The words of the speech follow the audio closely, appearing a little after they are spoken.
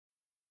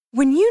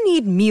When you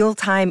need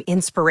mealtime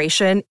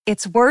inspiration,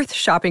 it's worth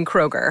shopping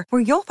Kroger,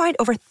 where you'll find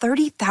over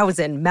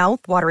 30,000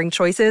 mouth-watering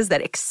choices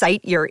that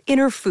excite your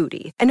inner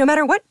foodie. And no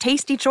matter what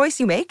tasty choice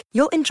you make,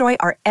 you'll enjoy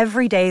our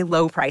everyday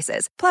low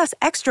prices, plus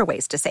extra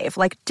ways to save,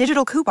 like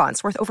digital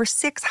coupons worth over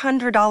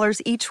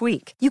 $600 each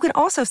week. You can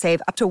also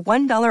save up to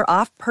 $1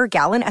 off per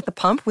gallon at the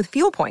pump with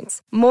fuel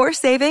points. More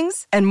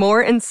savings and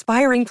more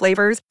inspiring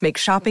flavors make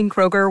shopping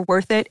Kroger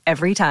worth it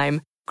every time.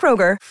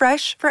 Kroger,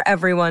 fresh for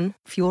everyone.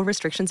 Fuel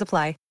restrictions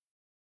apply.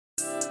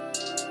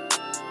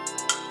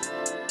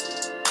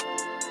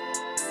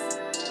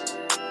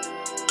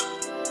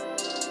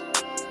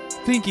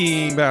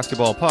 Thinking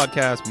Basketball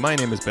Podcast. My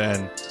name is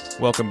Ben.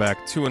 Welcome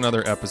back to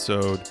another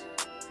episode.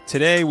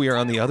 Today we are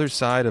on the other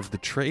side of the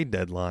trade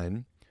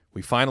deadline.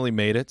 We finally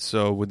made it,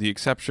 so with the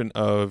exception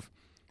of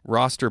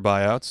roster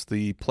buyouts,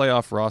 the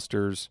playoff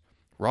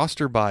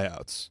roster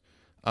buyouts.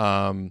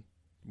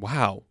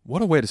 Wow,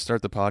 what a way to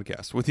start the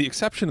podcast. With the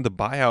exception of the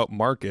buyout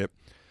market,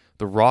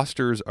 the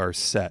rosters are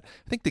set.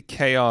 I think the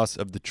chaos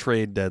of the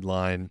trade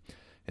deadline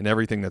and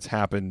everything that's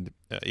happened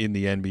in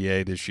the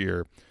NBA this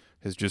year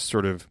has just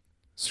sort of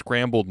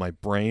scrambled my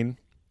brain.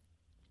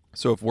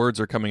 So if words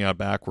are coming out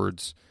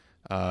backwards,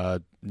 now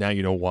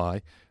you know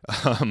why.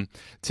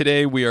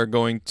 Today we are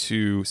going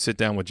to sit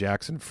down with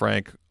Jackson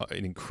Frank,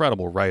 an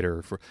incredible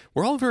writer.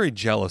 We're all very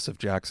jealous of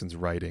Jackson's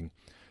writing.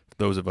 For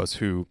those of us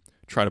who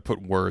try to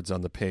put words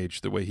on the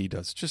page the way he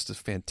does. Just a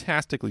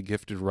fantastically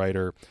gifted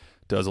writer,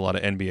 does a lot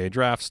of NBA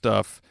draft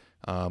stuff,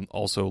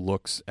 also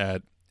looks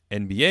at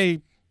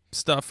NBA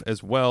stuff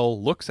as well,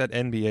 looks at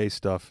NBA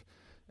stuff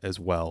as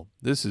well.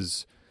 This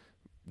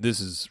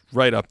is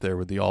right up there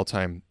with the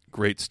all-time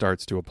great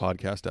starts to a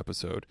podcast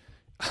episode.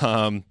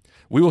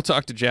 We will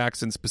talk to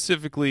Jackson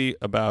specifically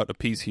about a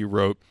piece he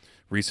wrote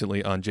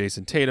recently on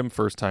Jason Tatum,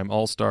 first-time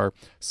All-Star,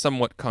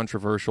 somewhat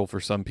controversial for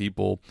some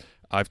people.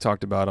 I've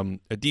talked about him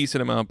a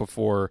decent amount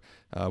before.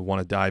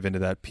 Want to dive into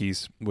that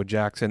piece with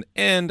Jackson.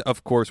 And,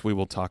 of course, we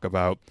will talk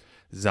about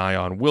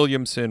Zion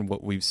Williamson,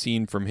 what we've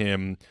seen from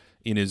him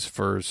in his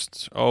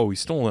first, he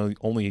still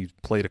only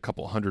played a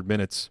couple hundred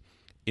minutes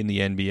in the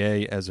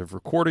NBA as of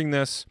recording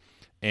this,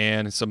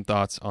 and some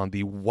thoughts on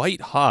the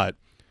white-hot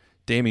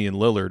Damian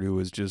Lillard, who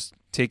is just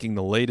taking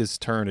the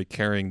latest turn at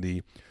carrying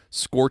the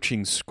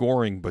scorching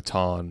scoring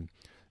baton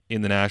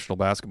in the National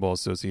Basketball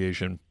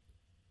Association,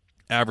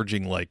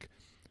 averaging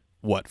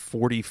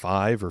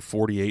 45 or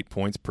 48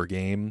 points per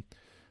game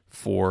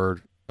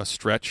for a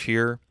stretch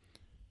here.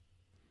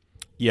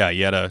 Yeah,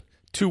 he had a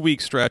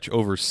 2-week stretch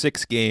over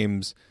 6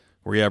 games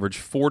where he averaged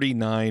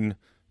 49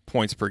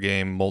 points per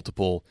game,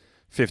 multiple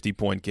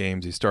 50-point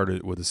games. He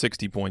started with a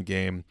 60-point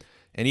game,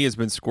 and he has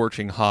been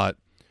scorching hot.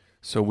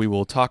 So we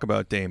will talk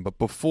about Dame. But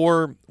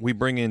before we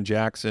bring in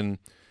Jackson,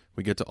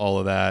 we get to all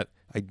of that,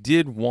 I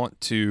did want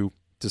to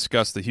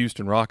discuss the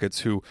Houston Rockets,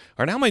 who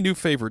are now my new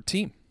favorite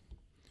team.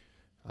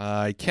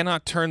 I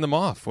cannot turn them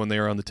off when they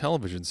are on the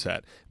television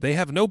set. They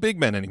have no big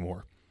men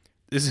anymore.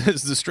 This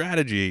is the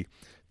strategy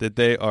that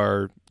they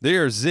are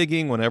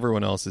zigging when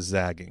everyone else is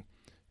zagging.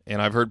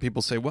 And I've heard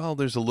people say, well,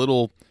 there's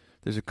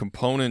a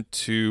component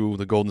to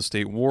the Golden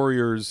State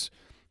Warriors,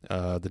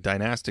 the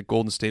dynastic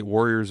Golden State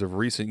Warriors of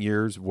recent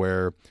years,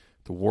 where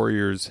the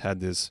Warriors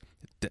had this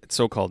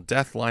so-called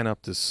death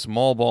lineup, this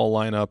small ball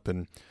lineup,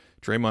 and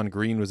Draymond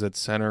Green was at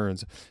center.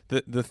 And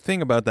the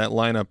thing about that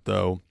lineup,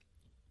 though,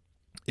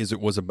 is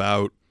it was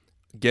about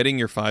getting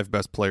your 5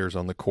 best players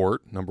on the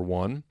court, number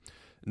one.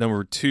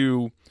 Number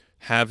two,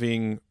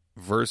 having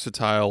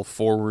versatile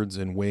forwards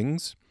and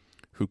wings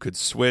who could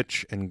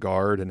switch and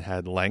guard and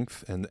had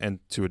length and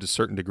to a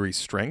certain degree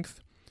strength.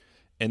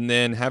 And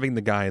then having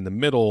the guy in the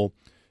middle,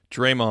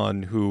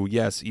 Draymond, who,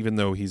 yes, even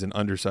though he's an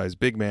undersized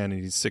big man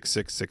and he's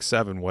 6'6",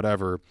 6'7",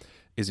 whatever,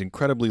 is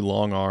incredibly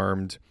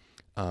long-armed,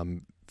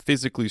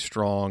 physically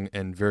strong,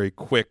 and very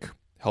quick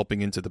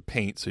helping into the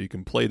paint. So you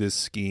can play this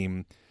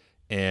scheme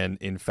and,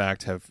 in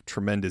fact, have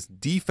tremendous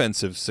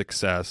defensive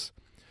success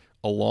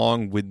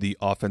along with the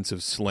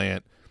offensive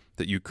slant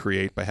that you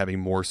create by having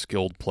more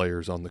skilled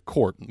players on the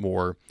court,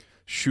 more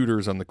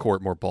shooters on the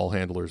court, more ball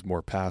handlers,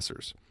 more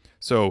passers.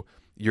 So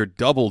you're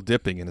double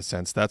dipping in a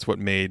sense. That's what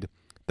made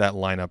that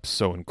lineup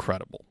so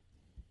incredible.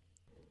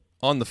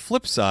 On the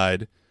flip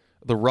side,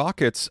 the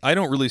Rockets, I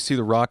don't really see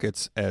the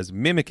Rockets as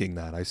mimicking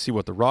that. I see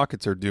what the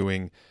Rockets are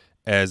doing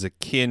as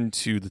akin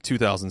to the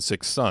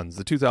 2006 Suns.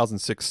 The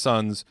 2006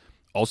 Suns,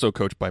 also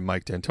coached by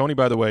Mike D'Antoni,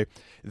 by the way,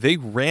 they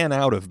ran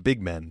out of big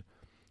men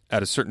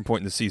at a certain point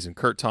in the season.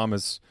 Kurt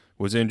Thomas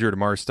was injured.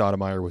 Amari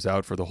Stoudemire was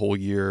out for the whole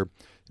year.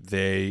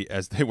 They,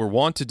 as they were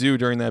wont to do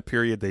during that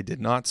period, they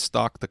did not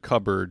stock the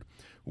cupboard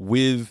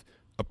with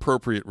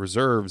appropriate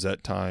reserves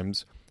at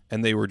times,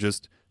 and they were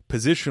just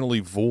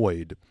positionally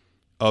void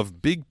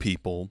of big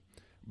people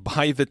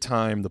by the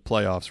time the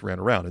playoffs ran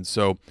around. And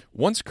so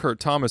once Kurt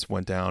Thomas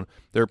went down,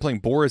 they were playing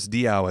Boris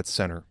Diaw at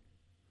center.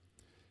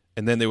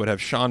 And then they would have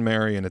Sean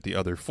Marion at the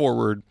other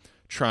forward,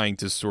 trying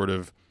to sort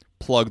of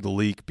plug the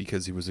leak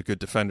because he was a good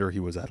defender. He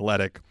was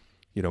athletic,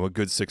 a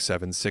good 6'7",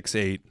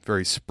 6'8",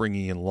 very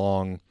springy and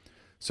long,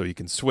 so you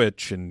can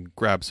switch and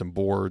grab some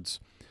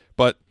boards.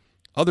 But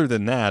other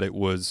than that, it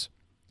was,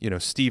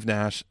 Steve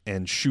Nash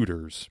and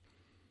shooters.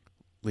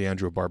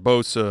 Leandro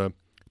Barbosa,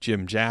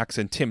 Jim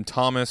Jackson, Tim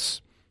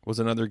Thomas was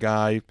another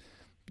guy,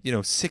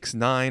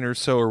 6'9" or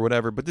so or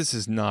whatever, but this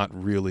is not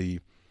really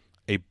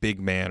a big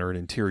man or an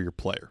interior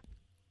player.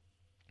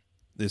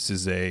 This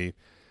is a,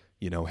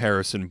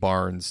 Harrison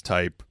Barnes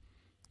type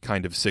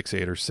kind of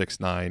 6'8" or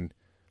 6'9"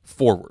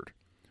 forward.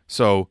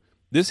 So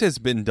this has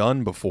been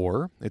done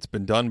before. It's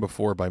been done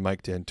before by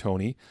Mike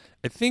D'Antoni.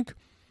 I think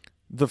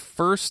the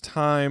first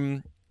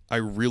time I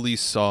really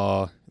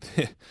saw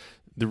this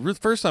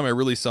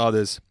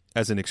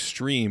as an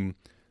extreme,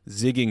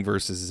 zigging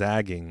versus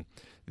zagging,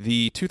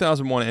 the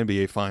 2001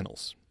 NBA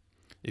Finals.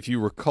 If you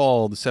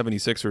recall, the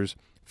 76ers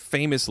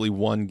famously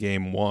won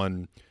Game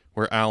 1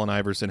 where Allen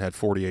Iverson had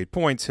 48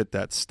 points, hit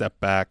that step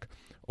back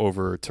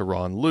over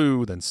Tyronn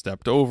Lue, then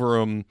stepped over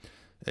him.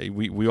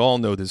 We all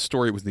know this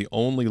story. It was the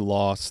only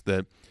loss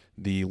that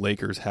the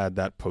Lakers had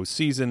that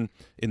postseason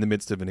in the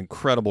midst of an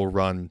incredible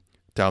run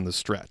down the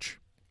stretch.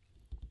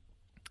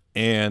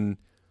 And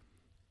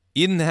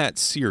in that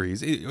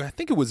series, I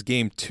think it was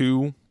Game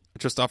 2,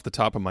 just off the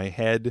top of my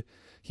head.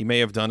 He may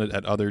have done it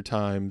at other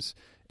times,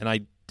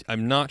 and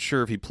I'm not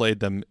sure if he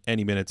played them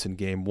any minutes in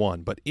Game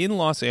 1. But in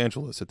Los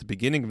Angeles, at the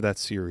beginning of that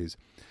series,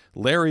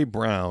 Larry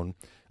Brown,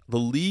 the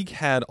league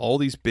had all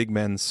these big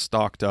men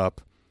stocked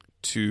up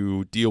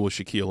to deal with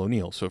Shaquille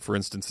O'Neal. So, for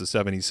instance, the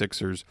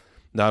 76ers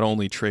not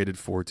only traded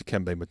for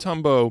Dikembe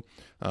Mutombo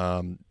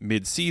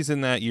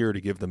mid-season that year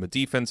to give them a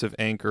defensive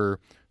anchor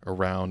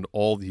around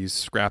all these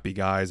scrappy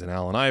guys and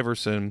Allen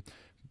Iverson,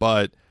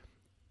 but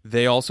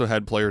they also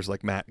had players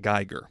like Matt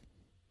Geiger,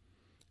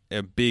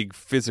 a big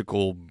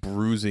physical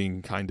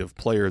bruising kind of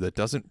player that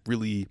doesn't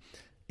really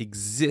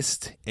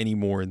exist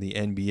anymore in the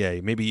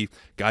NBA. Maybe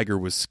Geiger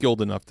was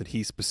skilled enough that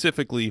he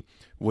specifically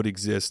would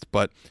exist,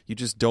 but you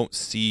just don't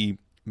see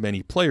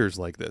many players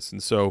like this.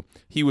 And so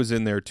he was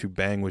in there to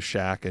bang with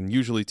Shaq, and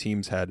usually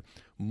teams had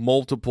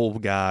multiple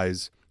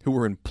guys who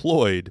were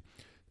employed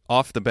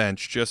off the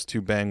bench just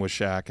to bang with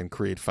Shaq and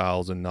create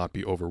fouls and not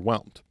be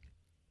overwhelmed.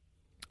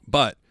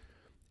 But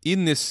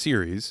in this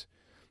series,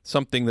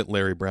 something that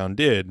Larry Brown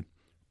did,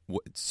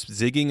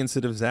 zigging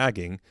instead of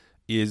zagging,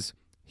 is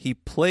he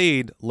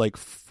played like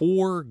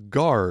 4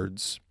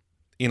 guards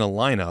in a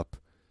lineup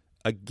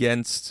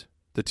against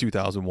the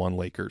 2001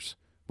 Lakers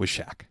with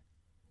Shaq.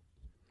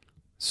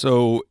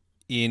 So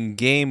in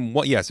Game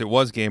 1, yes, it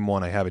was Game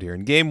 1, I have it here.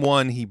 In Game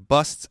 1, he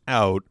busts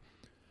out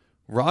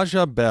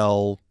Raja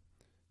Bell,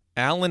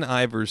 Allen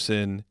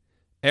Iverson,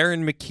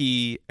 Aaron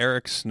McKie,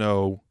 Eric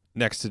Snow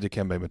next to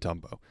Dikembe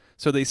Mutombo.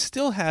 So they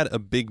still had a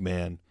big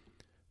man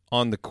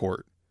on the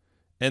court.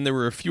 And there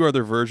were a few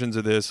other versions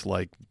of this,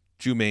 like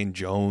Jumaine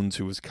Jones,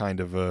 who was kind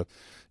of a,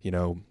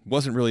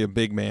 wasn't really a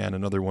big man,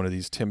 another one of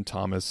these Tim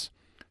Thomas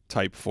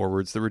type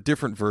forwards. There were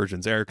different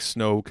versions. Eric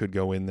Snow could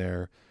go in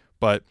there,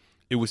 but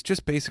it was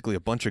just basically a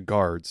bunch of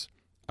guards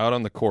out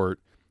on the court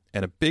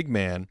and a big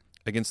man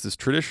against this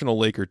traditional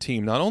Laker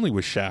team, not only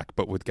with Shaq,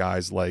 but with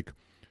guys like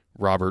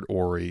Robert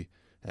Horry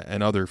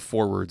and other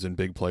forwards and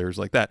big players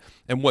like that.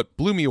 And what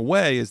blew me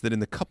away is that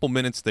in the couple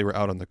minutes they were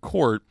out on the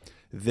court,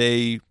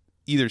 they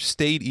either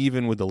stayed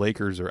even with the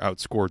Lakers or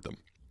outscored them,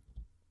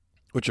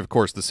 which, of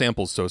course, the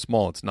sample's so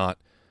small, it's not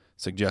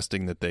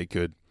suggesting that they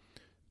could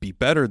be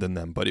better than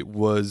them. But it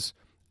was,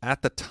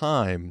 at the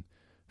time,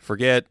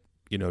 forget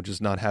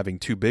just not having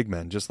 2 big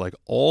men, just like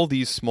all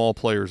these small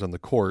players on the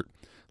court,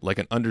 like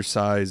an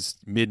undersized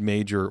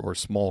mid-major or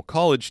small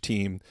college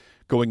team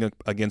going up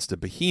against a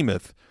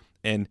behemoth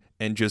and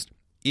just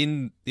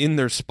in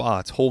their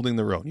spots, holding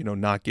their own,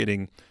 not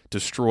getting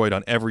destroyed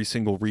on every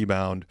single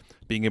rebound,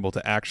 being able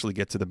to actually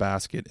get to the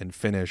basket and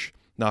finish,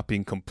 not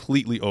being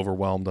completely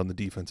overwhelmed on the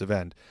defensive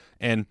end.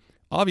 And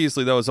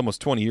obviously that was almost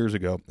 20 years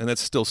ago, and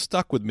that's still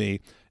stuck with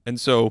me.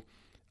 And so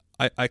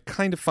I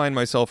kind of find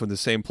myself in the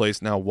same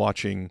place now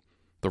watching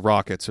the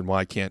Rockets and why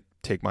I can't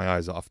take my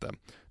eyes off them,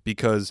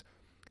 because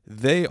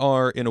they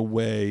are, in a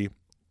way,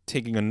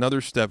 taking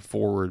another step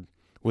forward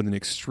with an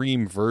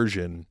extreme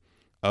version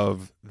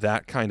of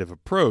that kind of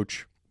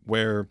approach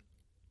where,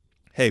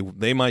 hey,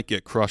 they might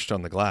get crushed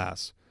on the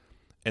glass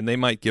and they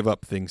might give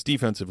up things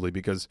defensively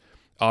because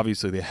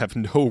obviously they have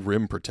no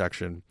rim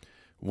protection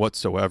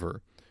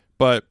whatsoever.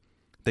 But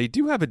they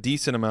do have a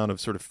decent amount of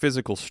sort of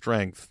physical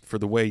strength for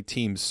the way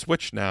teams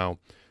switch now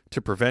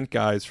to prevent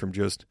guys from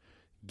just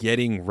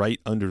getting right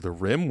under the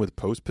rim with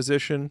post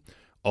position.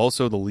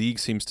 Also, the league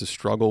seems to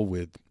struggle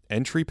with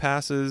entry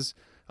passes.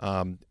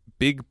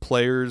 Big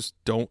players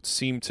don't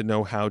seem to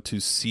know how to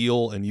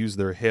seal and use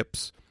their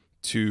hips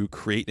to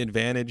create an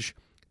advantage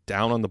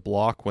down on the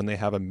block when they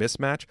have a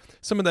mismatch.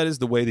 Some of that is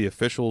the way the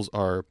officials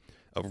are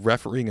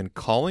refereeing and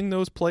calling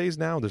those plays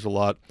now. There's a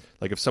lot,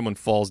 like if someone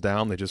falls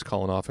down, they just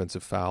call an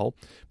offensive foul.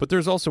 But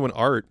there's also an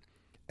art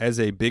as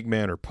a big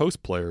man or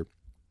post player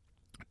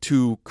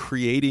to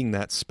creating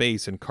that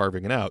space and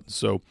carving it out.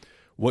 So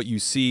what you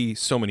see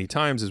so many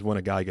times is when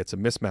a guy gets a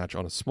mismatch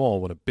on a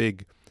small, when a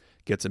big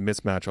gets a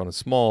mismatch on a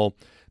small,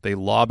 they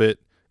lob it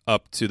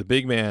up to the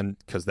big man,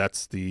 because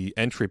that's the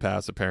entry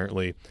pass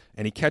apparently,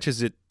 and he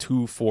catches it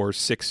 2, 4,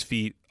 6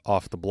 feet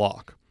off the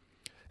block.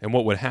 And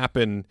what would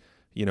happen,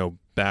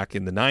 back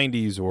in the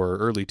 90s or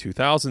early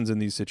 2000s in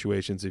these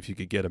situations, if you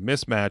could get a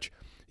mismatch,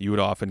 you would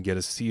often get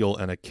a steal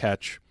and a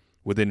catch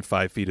within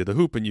 5 feet of the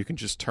hoop, and you can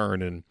just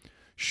turn and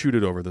shoot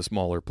it over the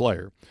smaller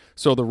player.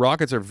 So the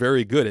Rockets are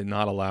very good at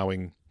not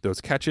allowing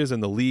those catches,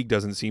 and the league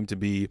doesn't seem to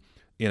be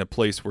in a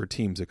place where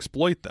teams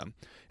exploit them.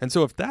 And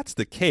so if that's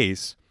the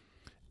case,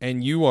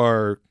 and you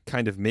are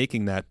kind of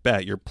making that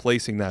bet, you're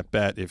placing that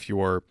bet if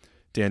you're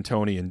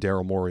D'Antoni and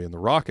Daryl Morey and the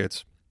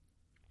Rockets,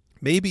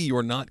 maybe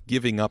you're not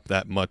giving up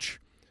that much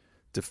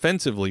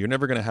defensively. You're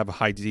never going to have a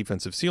high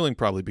defensive ceiling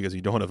probably because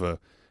you don't have a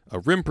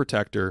rim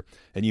protector,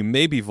 and you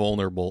may be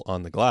vulnerable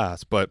on the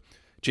glass. But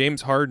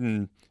James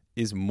Harden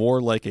is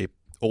more like a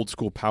old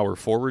school power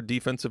forward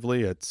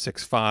defensively at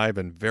 6'5"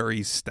 and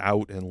very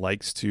stout and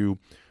likes to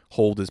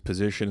hold his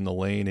position in the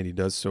lane, and he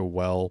does so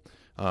well.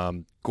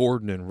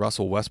 Gordon and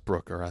Russell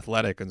Westbrook are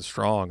athletic and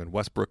strong, and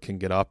Westbrook can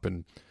get up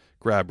and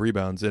grab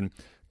rebounds. And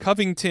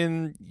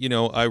Covington,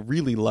 I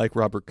really like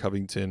Robert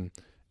Covington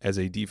as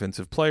a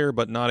defensive player,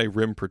 but not a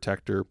rim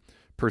protector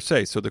per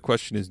se. So the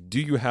question is, do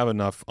you have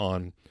enough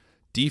on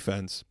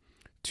defense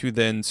to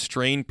then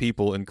strain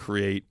people and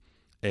create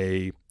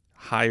a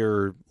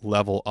higher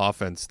level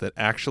offense that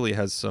actually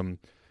has some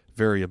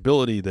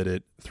variability that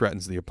it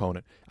threatens the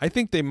opponent? I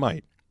think they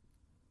might.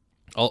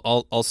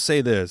 I'll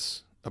say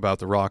this about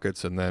the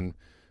Rockets, and then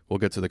we'll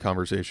get to the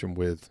conversation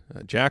with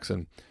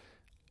Jackson.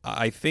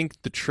 I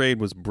think the trade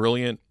was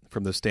brilliant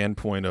from the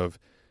standpoint of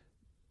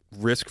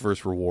risk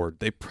versus reward.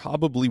 They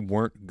probably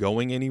weren't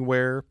going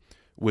anywhere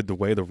with the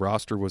way the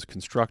roster was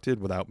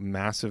constructed without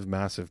massive,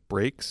 massive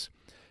breaks.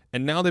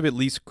 And now they've at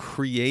least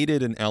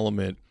created an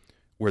element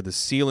where the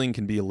ceiling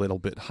can be a little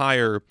bit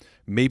higher.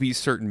 Maybe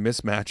certain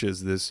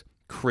mismatches, this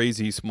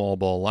crazy small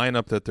ball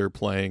lineup that they're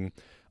playing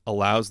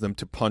allows them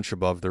to punch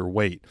above their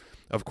weight.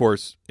 Of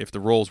course, if the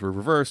roles were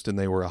reversed and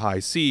they were a high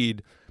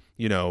seed,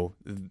 the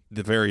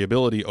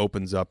variability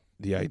opens up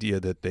the idea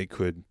that they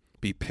could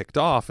be picked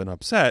off and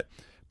upset.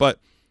 But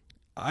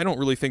I don't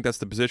really think that's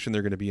the position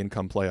they're going to be in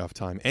come playoff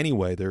time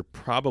anyway. They're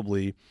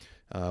probably,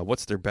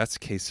 what's their best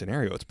case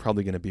scenario? It's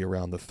probably going to be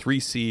around the 3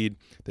 seed.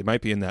 They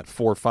might be in that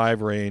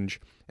 4-5 range.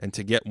 And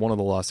to get one of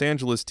the Los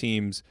Angeles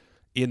teams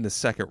in the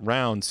second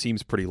round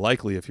seems pretty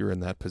likely if you're in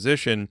that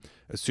position,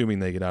 assuming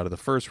they get out of the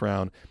first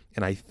round.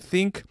 And I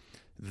think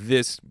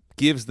this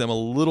gives them a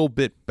little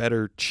bit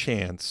better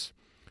chance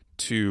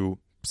to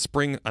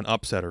spring an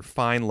upset or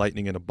find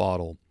lightning in a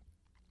bottle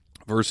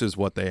versus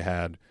what they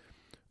had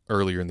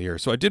earlier in the year.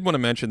 So I did want to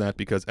mention that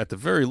because at the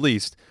very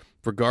least,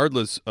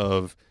 regardless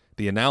of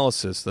the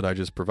analysis that I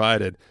just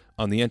provided,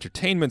 on the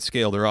entertainment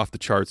scale, they're off the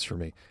charts for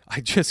me.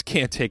 I just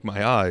can't take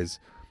my eyes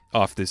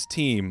off this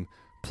team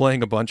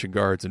playing a bunch of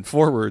guards and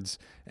forwards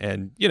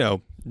and,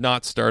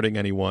 not starting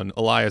anyone.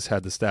 Elias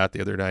had the stat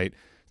the other night,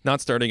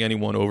 not starting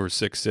anyone over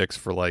 6'6"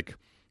 for like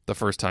the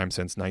first time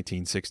since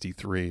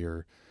 1963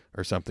 or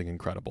something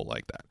incredible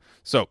like that.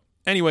 So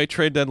anyway,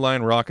 trade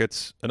deadline,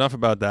 Rockets, enough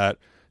about that.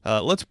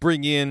 Let's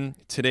bring in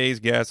today's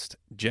guest,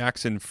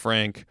 Jackson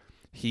Frank.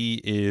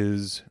 He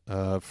is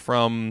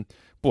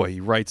he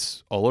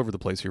writes all over the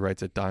place. He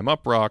writes at Dime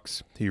Up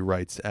Rocks. He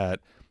writes at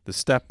The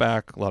Step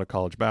Back, a lot of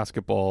college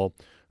basketball,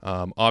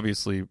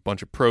 obviously a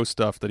bunch of pro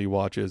stuff that he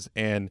watches.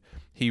 And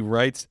he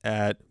writes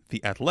at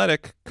The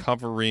Athletic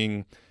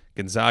covering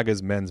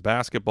Gonzaga's men's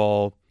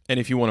basketball. And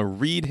if you want to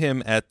read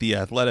him at The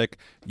Athletic,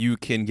 you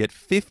can get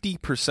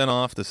 50%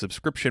 off the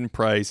subscription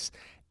price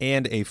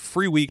and a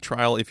free week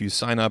trial if you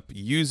sign up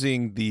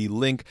using the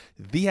link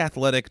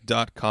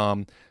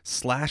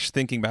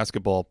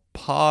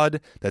theathletic.com/thinkingbasketballpod.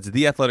 That's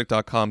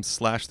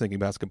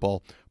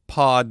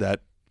theathletic.com/thinkingbasketballpod. That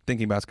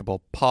Thinking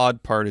Basketball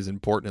Pod part is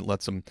important. It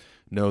lets them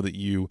know that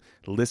you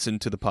listen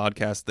to the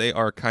podcast. They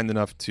are kind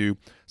enough to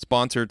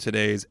sponsor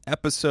today's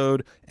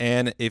episode.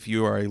 And if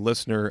you are a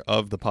listener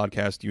of the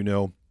podcast, you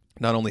know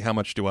not only how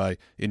much do I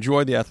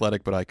enjoy The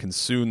Athletic, but I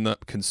consume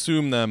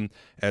them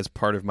as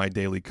part of my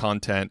daily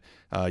content.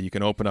 You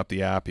can open up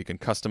the app. You can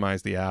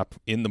customize the app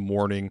in the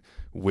morning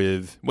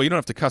with, well, you don't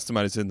have to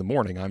customize it in the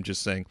morning. I'm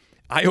just saying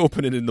I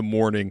open it in the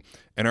morning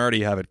and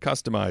already have it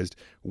customized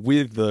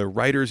with the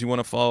writers you want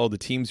to follow, the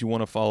teams you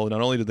want to follow.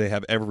 Not only do they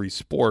have every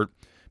sport,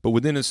 but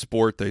within a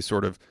sport, they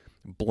sort of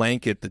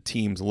blanket the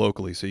teams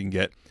locally. So you can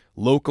get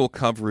local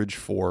coverage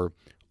for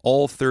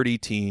all 30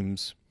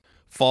 teams,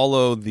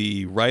 follow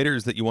the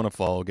writers that you want to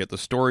follow, get the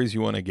stories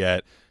you want to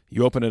get.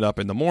 You open it up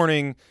in the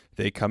morning,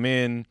 they come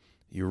in,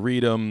 you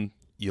read them,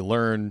 you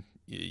learn,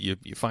 you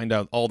find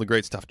out all the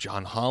great stuff.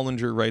 John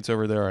Hollinger writes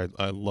over there.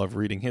 I love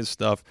reading his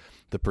stuff,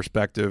 the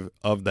perspective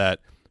of that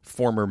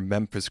former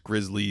Memphis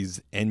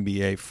Grizzlies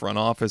NBA front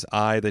office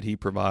eye that he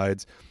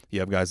provides.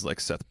 You have guys like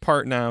Seth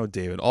Partnow,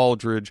 David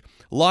Aldridge,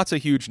 lots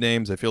of huge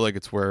names. I feel like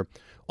it's where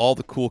all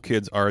the cool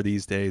kids are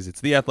these days.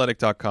 It's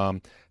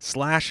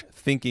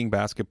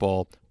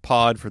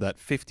theathletic.com/thinkingbasketballpod for that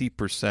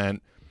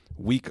 50%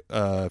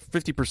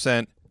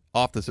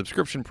 off the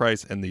subscription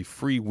price and the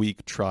free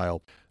week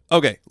trial.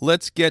 Okay,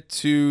 let's get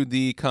to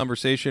the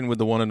conversation with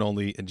the one and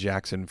only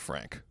Jackson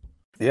Frank.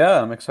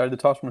 Yeah, I'm excited to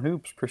talk some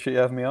hoops. Appreciate you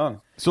having me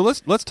on. So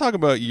let's talk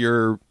about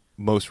your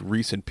most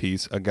recent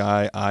piece, a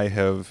guy I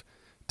have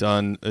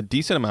done a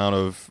decent amount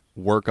of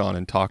work on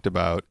and talked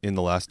about in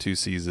the last 2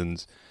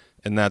 seasons,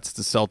 and that's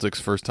the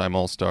Celtics' first-time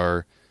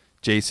All-Star,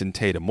 Jason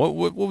Tatum.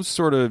 What was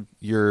sort of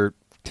your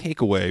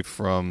takeaway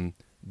from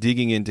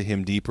digging into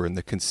him deeper and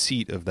the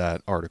conceit of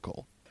that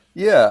article?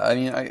 Yeah, I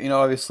mean,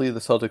 obviously the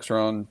Celtics are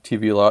on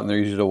TV a lot and they're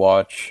easy to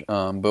watch.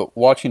 But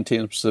watching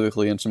Tatum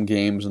specifically in some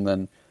games and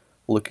then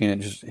looking at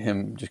just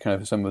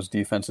kind of some of his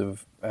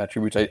defensive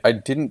attributes, I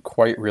didn't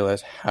quite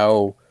realize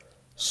how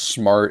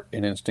smart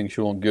and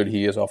instinctual and good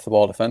he is off the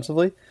ball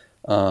defensively.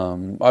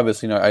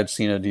 Obviously, I'd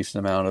seen a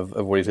decent amount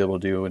of what he's able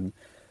to do in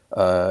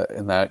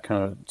that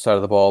kind of side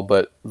of the ball,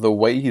 but the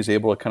way he's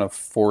able to kind of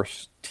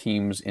force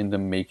teams into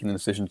making the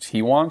decisions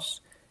he wants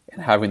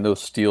and having those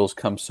steals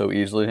come so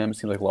easily to him, it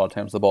seems like a lot of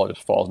times the ball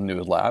just falls into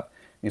his lap.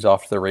 He's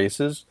off to the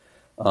races.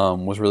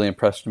 Was really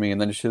impressed with me,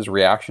 and then just his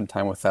reaction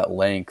time with that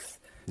length.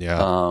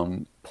 Yeah.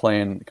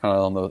 Playing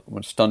kind of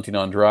when stunting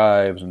on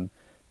drives and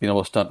being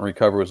able to stunt and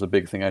recover was a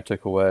big thing I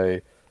took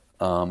away.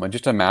 And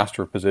just a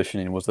master of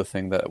positioning was the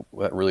thing that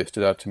really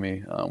stood out to me,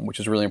 which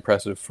is really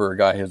impressive for a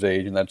guy his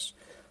age. And that's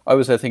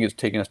obviously I think it's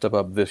taken a step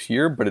up this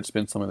year, but it's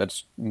been something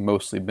that's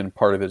mostly been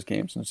part of his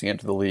game since he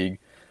entered the league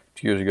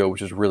 2 years ago,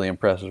 which is really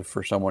impressive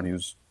for someone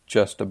who's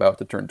just about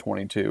to turn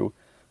 22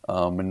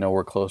 and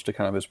nowhere close to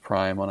kind of his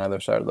prime on either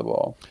side of the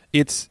ball.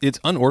 It's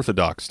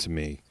unorthodox to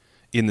me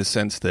in the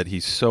sense that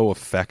he's so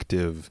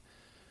effective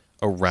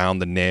around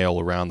the nail,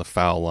 around the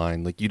foul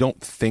line. Like, you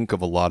don't think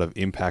of a lot of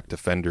impact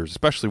defenders,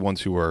 especially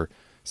ones who are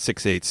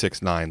 6'8",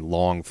 6'9",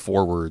 long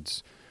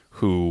forwards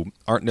who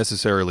aren't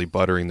necessarily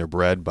buttering their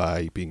bread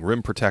by being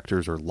rim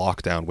protectors or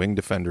lockdown wing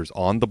defenders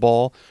on the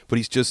ball. But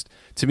he's just,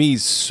 to me,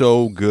 he's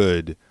so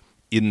good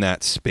in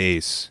that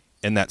space.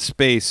 And that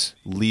space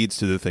leads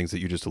to the things that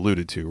you just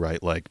alluded to,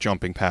 right? Like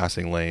jumping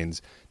passing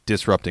lanes,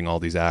 disrupting all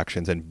these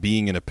actions, and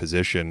being in a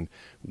position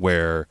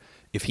where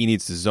if he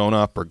needs to zone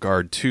up or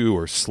guard two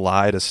or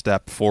slide a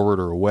step forward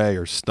or away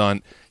or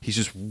stunt, he's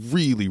just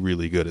really,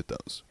 really good at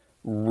those.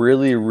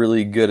 Really,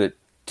 really good at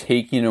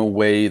taking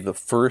away the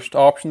first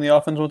option the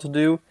offense wants to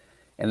do,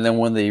 and then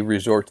when they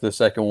resort to the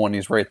second one,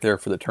 he's right there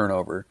for the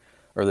turnover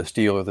or the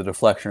steal or the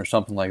deflection or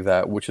something like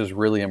that, which is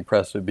really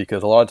impressive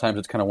because a lot of times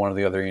it's kind of one or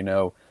the other.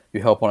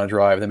 You help on a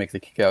drive, they make the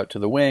kick out to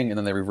the wing, and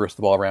then they reverse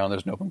the ball around,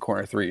 there's an open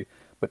corner three.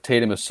 But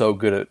Tatum is so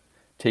good at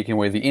taking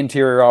away the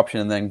interior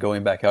option and then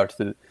going back out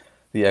to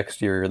the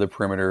exterior, the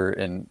perimeter,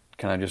 and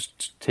kind of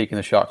just taking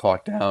the shot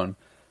clock down.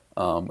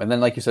 And then,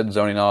 like you said,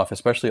 zoning off,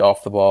 especially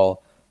off the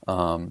ball.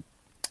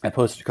 I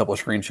posted a couple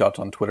of screenshots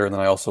on Twitter, and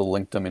then I also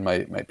linked them in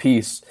my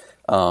piece.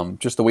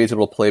 Just the way he's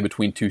able to play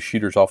between two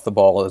shooters off the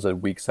ball as a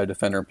weak side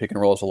defender and pick and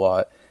rolls a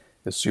lot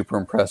is super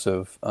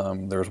impressive.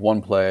 There was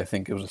one play, I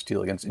think it was a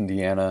steal against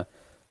Indiana.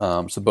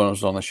 Sabonis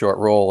was on the short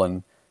roll,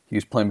 and Tatum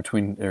was playing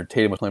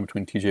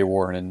between T.J.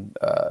 Warren and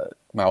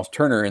Miles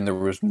Turner, and there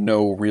was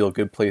no real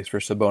good place for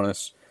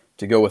Sabonis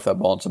to go with that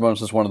ball. And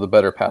Sabonis is one of the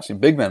better passing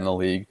big men in the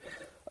league,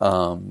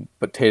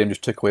 but Tatum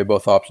just took away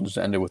both options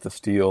and ended with a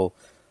steal.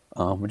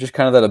 Just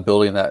kind of that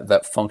ability and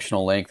that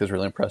functional length is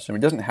really impressive.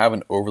 He doesn't have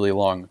an overly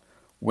long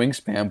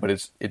wingspan, but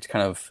it's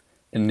kind of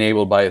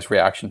enabled by his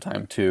reaction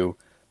time too,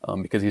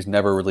 because he's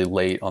never really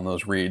late on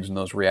those reads and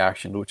those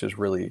reactions, which is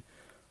really,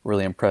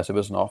 really impressive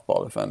as an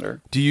off-ball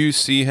defender. Do you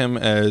see him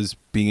as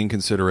being in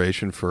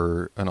consideration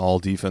for an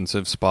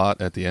all-defensive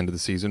spot at the end of the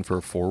season for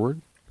a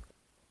forward?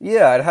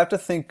 Yeah, I'd have to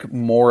think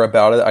more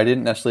about it. I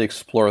didn't necessarily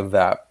explore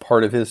that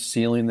part of his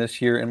ceiling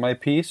this year in my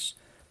piece,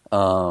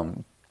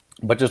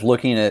 but just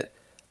looking at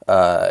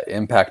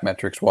impact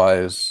metrics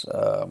wise,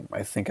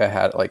 I think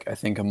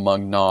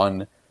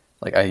among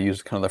I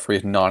used kind of the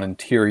phrase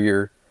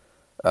non-interior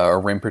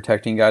or rim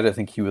protecting guys, I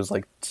think he was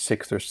like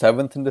 6th or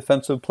 7th in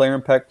defensive player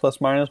impact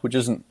plus minus, which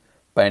isn't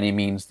by any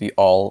means the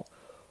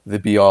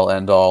be all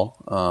end all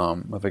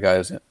of a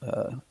guy's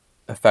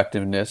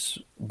effectiveness,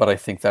 but I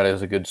think that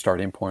is a good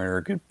starting point or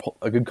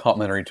a good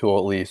complementary tool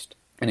at least,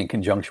 and in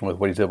conjunction with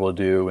what he's able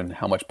to do and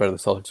how much better the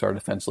Celtics are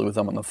defensively with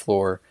him on the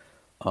floor.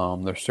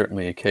 There's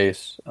certainly a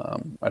case.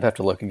 I'd have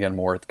to look again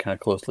more kind of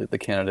closely at the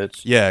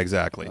candidates. Yeah,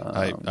 exactly.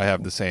 I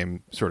have the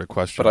same sort of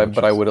question.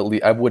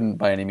 I wouldn't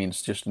by any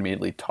means just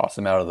immediately toss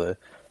him out of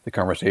the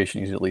conversation.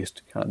 He's at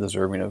least kind of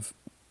deserving of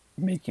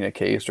making a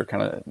case or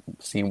kind of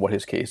seeing what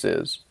his case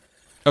is.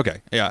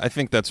 Okay, yeah, I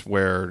think that's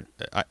where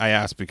I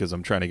asked because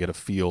I'm trying to get a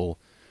feel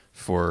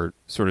for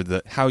sort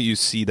of how you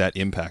see that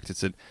impact.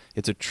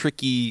 It's a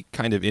tricky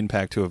kind of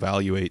impact to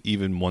evaluate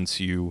even once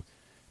you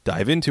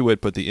dive into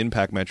it, but the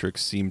impact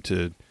metrics seem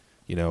to,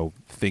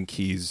 think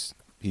he's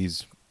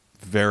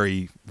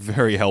very,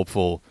 very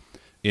helpful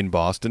in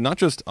Boston, not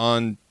just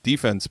on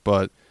defense,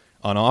 but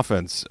on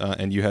offense,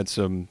 and you had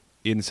some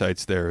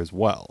insights there as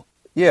well.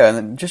 Yeah, and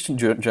then just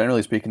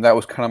generally speaking, that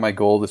was kind of my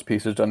goal of this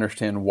piece, is to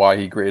understand why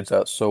he grades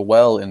out so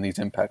well in these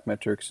impact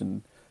metrics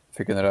and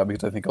figuring that out,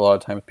 because I think a lot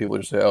of times people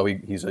just say, oh, he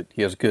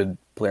has good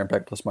player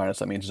impact plus minus,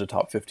 that means he's a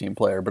top 15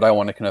 player. But I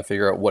want to kind of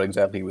figure out what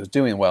exactly he was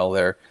doing well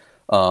there.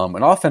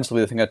 And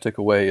offensively, the thing I took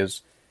away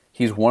is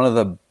he's one of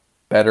the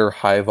better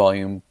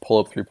high-volume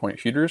pull-up three-point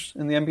shooters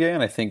in the NBA,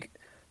 and I think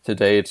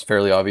today it's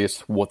fairly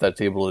obvious what that's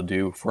able to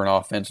do for an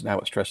offense and how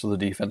it stresses the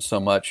defense so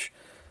much.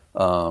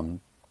 So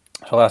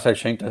last I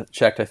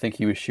checked, I think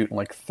he was shooting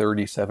like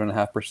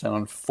 37.5%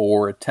 on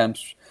 4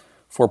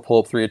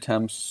 pull-up three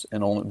attempts,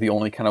 and the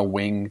only kind of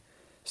wing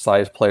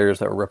size players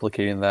that were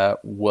replicating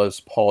that was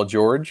Paul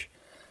George,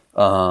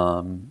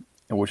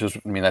 which is,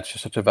 I mean, that's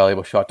just such a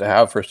valuable shot to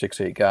have for a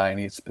 6'8" guy, and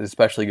he's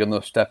especially good in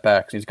those step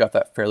backs. He's got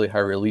that fairly high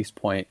release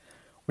point,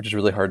 which is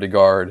really hard to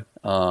guard.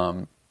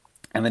 And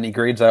then he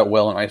grades out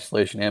well in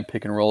isolation and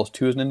pick and rolls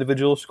too as an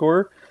individual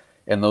scorer,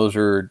 and those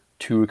are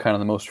two kind of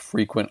the most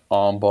frequent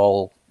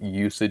on-ball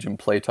usage and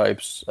play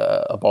types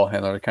a ball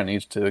handler kind of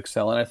needs to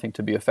excel in, I think,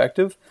 to be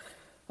effective,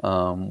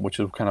 which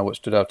is kind of what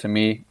stood out to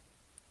me.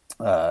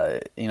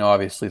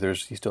 Obviously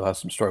he still has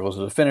some struggles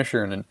as a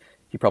finisher, and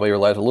he probably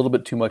relies a little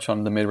bit too much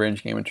on the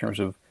mid-range game in terms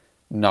of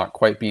not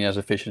quite being as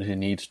efficient as he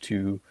needs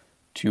to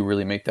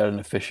really make that an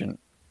efficient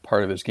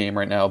part of his game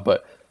right now.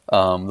 But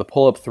the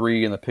pull-up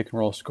three and the pick and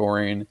roll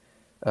scoring,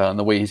 and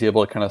the way he's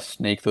able to kind of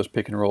snake those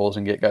pick and rolls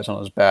and get guys on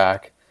his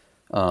back,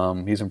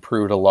 he's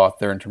improved a lot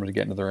there in terms of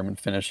getting to the rim and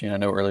finishing. I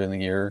know earlier in the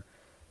year,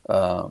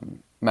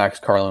 Max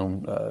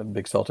Carlin,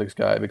 big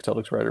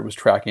Celtics writer, was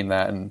tracking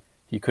that, and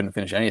he couldn't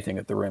finish anything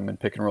at the rim in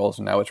pick and rolls,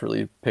 and now it's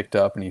really picked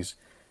up, and he's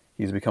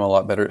become a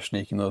lot better at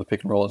sneaking those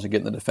pick and rolls and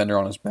getting the defender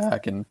on his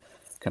back and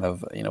kind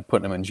of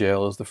putting him in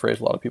jail is the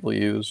phrase a lot of people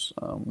use.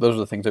 Those are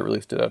the things that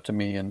really stood out to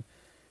me, and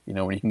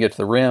when you can get to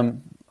the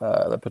rim,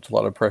 that puts a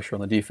lot of pressure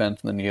on the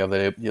defense, and then you have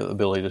the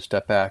ability to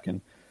step back,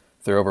 and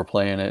if they're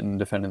overplaying it and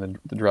defending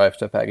the drive,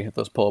 step back and hit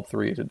those pull-up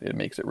threes, it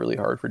makes it really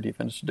hard for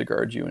defense to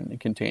guard you and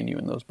contain you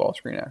in those ball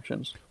screen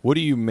actions. What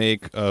do you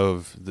make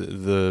of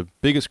the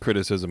biggest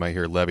criticism I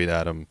hear levied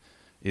at him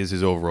is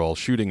his overall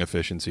shooting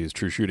efficiency, his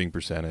true shooting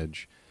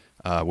percentage,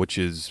 which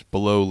is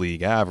below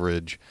league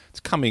average.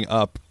 It's coming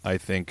up, I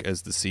think,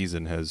 as the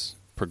season has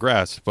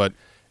progressed, but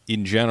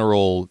in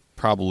general,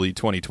 probably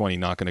 2020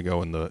 not going to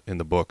go in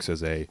the books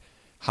as a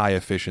high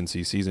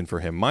efficiency season for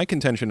him. My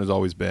contention has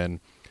always been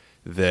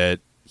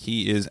that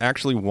he is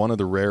actually one of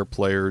the rare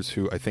players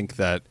who I think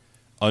that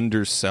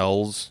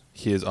undersells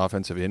his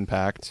offensive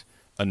impact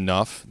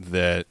enough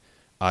that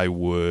I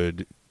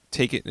would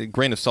take it. A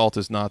grain of salt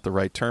is not the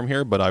right term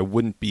here, but I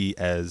wouldn't be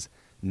as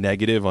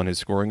negative on his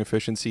scoring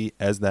efficiency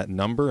as that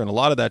number. And a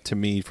lot of that to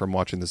me from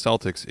watching the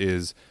Celtics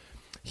is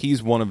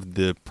he's one of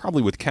the,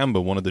 probably with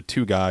Kemba, one of the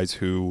two guys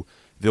who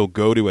they'll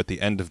go to at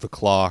the end of the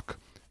clock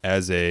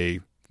as a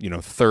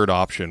third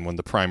option when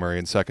the primary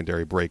and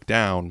secondary break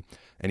down,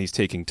 and he's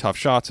taking tough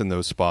shots in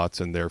those spots,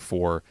 and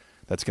therefore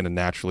that's going to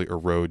naturally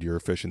erode your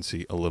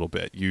efficiency a little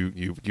bit.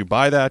 You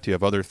buy that? Do you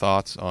have other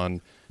thoughts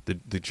on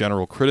the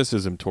general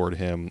criticism toward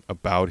him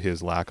about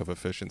his lack of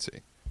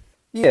efficiency?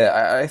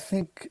 Yeah, I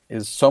think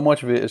so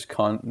much of it is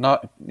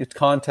it's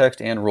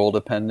context and role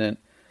dependent.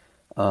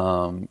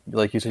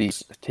 Like you said,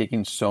 he's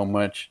taking so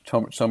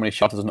many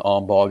shots as an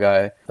on-ball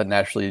guy that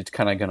naturally it's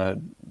kind of going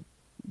to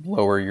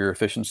lower your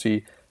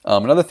efficiency.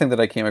 Another thing that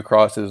I came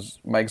across is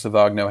Mike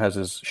Zavagno has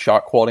his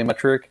shot quality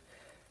metric,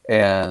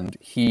 and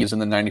he's in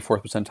the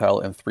 94th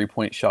percentile in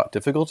three-point shot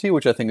difficulty,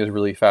 which I think is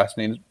really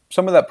fascinating.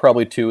 Some of that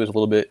probably, too, is a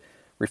little bit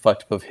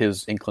reflective of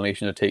his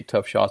inclination to take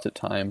tough shots at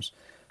times,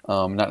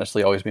 not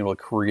necessarily always being able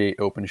to create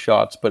open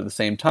shots, but at the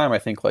same time, I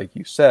think, like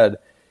you said,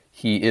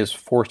 he is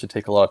forced to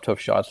take a lot of tough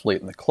shots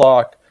late in the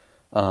clock,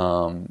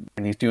 and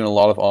he's doing a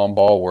lot of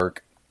on-ball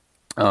work.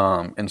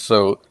 And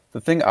so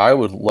the thing I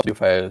would love to do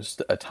if I had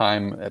a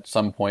time at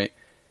some point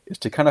is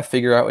to kind of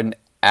figure out an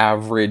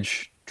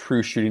average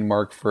true shooting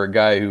mark for a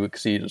guy who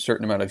exceeds a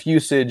certain amount of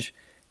usage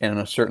and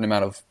a certain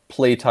amount of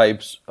play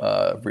types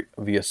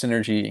via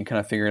synergy, and kind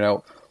of figuring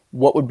out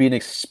what would be an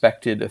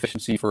expected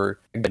efficiency for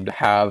him to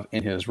have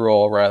in his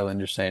role, rather than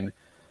just saying,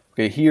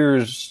 okay,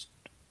 here's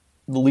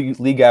the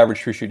league average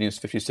true shooting is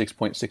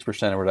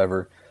 56.6% or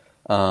whatever,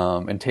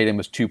 and Tatum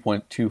is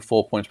 2.2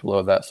 full points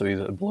below that, so he's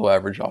a below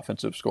average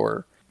offensive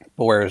scorer.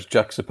 But whereas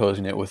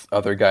juxtaposing it with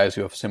other guys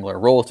who have similar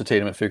roles to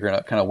Tatum and figuring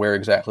out kind of where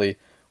exactly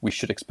we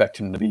should expect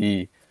him to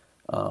be,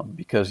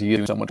 because he is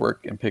doing so much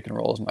work in pick and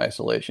rolls and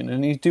isolation.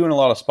 And he's doing a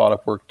lot of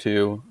spot-up work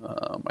too.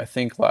 I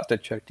think last I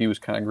checked, he was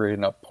kind of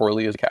grading up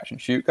poorly as a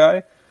catch-and-shoot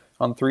guy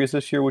on threes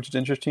this year, which is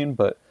interesting.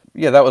 But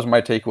yeah, that was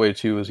my takeaway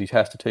too, is he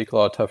has to take a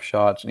lot of tough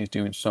shots, and he's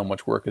doing so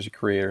much work as a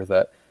creator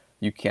that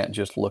you can't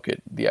just look at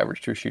the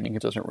average true shooting.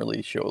 It doesn't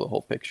really show the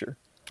whole picture.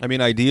 I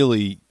mean,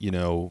 ideally,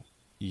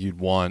 you'd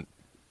want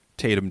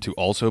Tatum to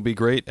also be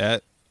great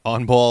at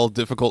on-ball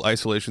difficult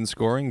isolation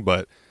scoring,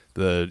 but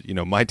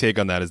my take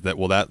on that is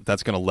that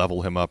that's going to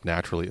level him up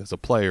naturally as a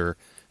player,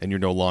 and you're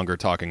no longer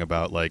talking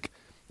about like,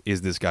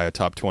 is this guy a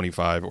top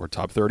 25 or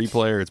top 30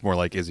 player? It's more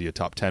like, is he a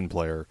top 10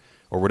 player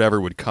or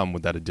whatever would come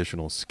with that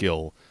additional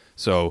skill.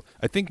 So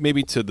I think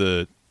maybe to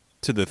the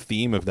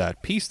theme of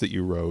that piece that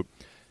you wrote,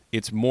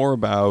 it's more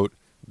about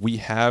we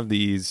have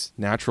these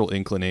natural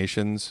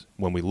inclinations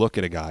when we look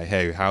at a guy.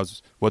 Hey,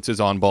 what's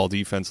his on-ball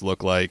defense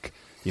look like?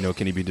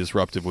 Can he be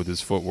disruptive with his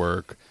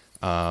footwork?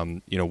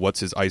 What's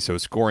his ISO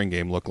scoring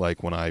game look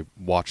like when I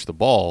watch the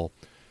ball?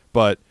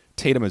 But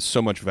Tatum has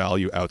so much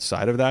value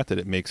outside of that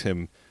it makes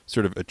him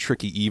sort of a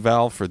tricky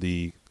eval for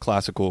the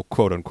classical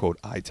quote-unquote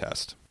eye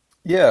test.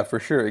 Yeah, for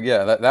sure.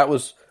 Yeah, that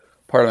was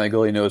part of my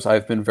goal. Is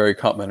I've been very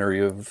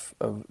complimentary of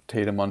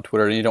Tatum on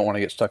Twitter, and you don't want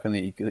to get stuck in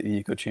the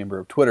echo chamber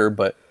of Twitter,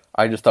 but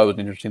I just thought it was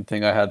an interesting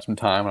thing. I had some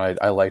time, and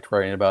I liked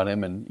writing about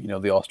him, and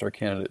the All-Star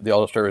candidate, the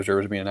All-Star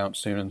reserve is being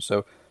announced soon, and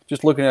so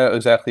just looking at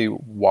exactly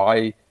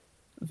why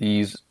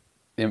these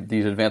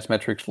advanced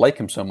metrics like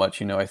him so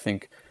much, I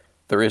think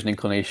there is an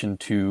inclination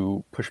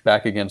to push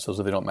back against those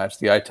if they don't match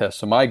the eye test.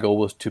 So my goal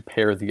was to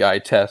pair the eye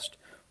test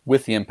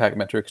with the impact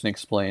metrics and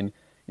explain,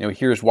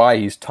 here's why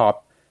he's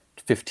top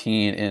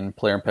 15 in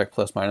player impact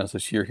plus minus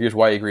this year. Here's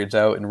why he grades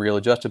out in real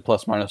adjusted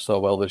plus minus so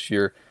well this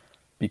year,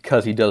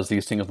 because he does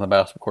these things on the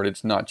basketball court.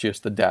 It's not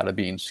just the data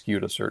being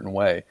skewed a certain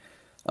way.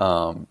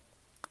 Going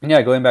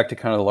back to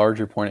kind of the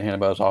larger point at hand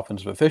about his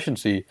offensive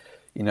efficiency,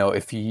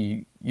 if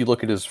you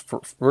look at his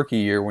rookie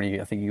year when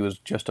I think he was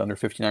just under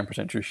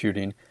 59% true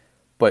shooting,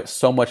 but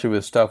so much of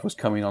his stuff was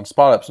coming on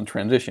spot ups and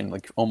transition,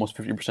 like almost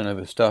 50% of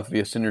his stuff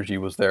via synergy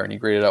was there, and he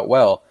graded out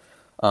well.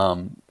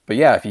 But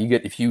yeah,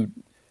 if you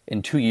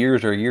in 2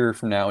 years or a year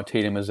from now,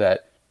 Tatum is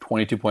at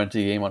 22 points a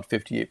game on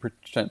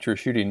 58% true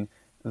shooting,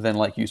 then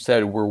like you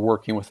said, we're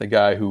working with a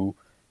guy who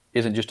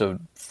isn't just a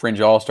fringe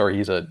all-star.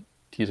 He's a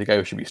guy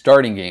who should be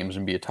starting games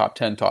and be a top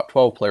 10, top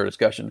 12 player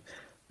discussion,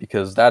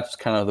 because that's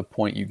kind of the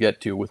point you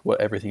get to with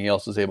what everything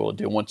else is able to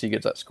do. Once he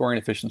gets that scoring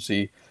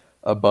efficiency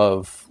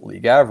above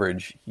league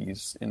average,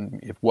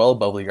 well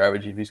above league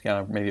average, if he's kind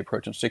of maybe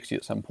approaching 60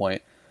 at some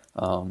point.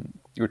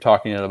 You're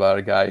talking about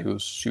a guy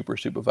who's super,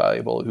 super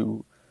valuable,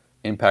 who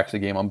impacts the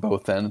game on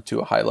both ends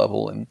to a high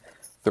level, and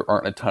there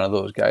aren't a ton of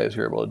those guys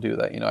who are able to do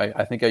that.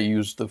 I think I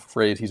used the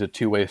phrase he's a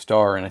two-way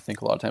star, and I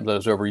think a lot of times that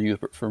is overused,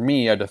 but for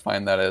me, I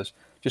define that as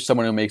just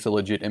someone who makes a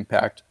legit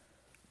impact,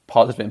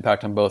 positive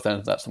impact on both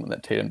ends. That's something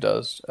that Tatum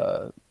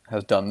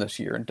has done this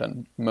year and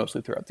done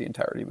mostly throughout the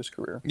entirety of his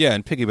career. Yeah,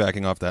 and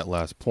piggybacking off that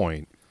last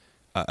point,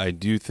 I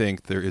do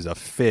think there is a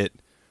fit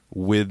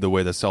with the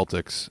way the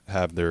Celtics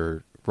have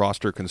their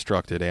roster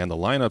constructed and the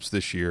lineups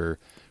this year,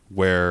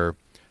 where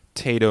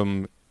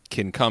Tatum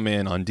can come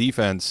in on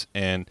defense,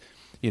 and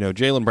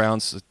Jaylen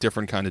Brown's a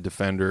different kind of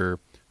defender.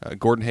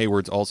 Gordon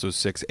Hayward's also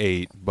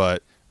 6'8",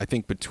 but I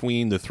think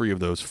between the three of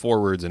those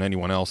forwards and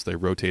anyone else they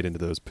rotate into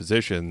those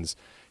positions,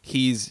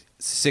 he's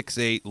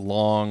 6'8",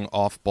 long,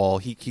 off ball.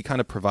 He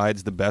kind of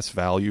provides the best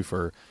value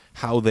for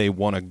how they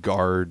want to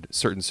guard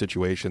certain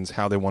situations,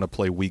 how they want to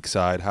play weak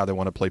side, how they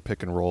want to play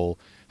pick and roll,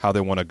 how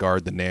they want to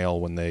guard the nail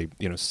when they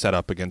set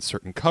up against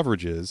certain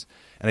coverages.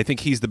 And I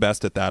think he's the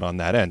best at that on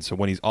that end. So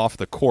when he's off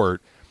the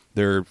court,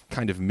 they're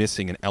kind of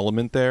missing an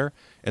element there.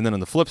 And then on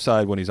the flip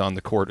side, when he's on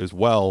the court as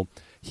well,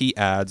 he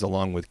adds,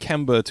 along with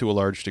Kemba to a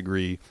large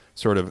degree,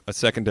 sort of a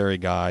secondary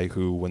guy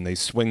who, when they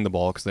swing the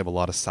ball, because they have a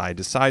lot of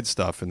side-to-side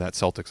stuff in that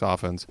Celtics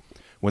offense,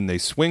 when they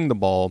swing the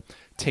ball,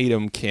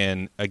 Tatum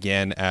can,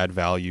 again, add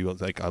value.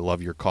 Like, I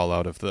love your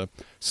call-out of the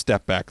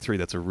step-back three.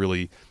 That's a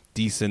really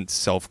decent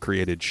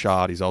self-created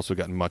shot. He's also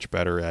gotten much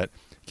better at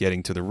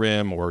getting to the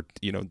rim, or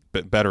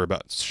better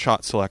about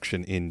shot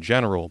selection in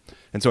general.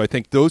 And so I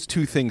think those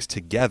two things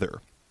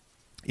together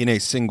in a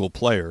single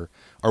player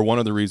are one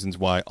of the reasons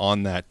why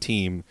on that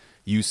team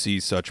you see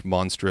such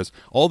monstrous,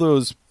 all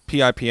those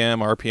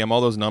PIPM, RPM,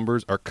 all those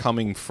numbers are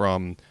coming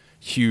from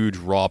huge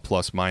raw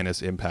plus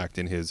minus impact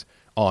in his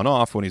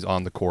on-off when he's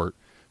on the court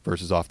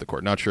versus off the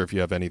court. Not sure if you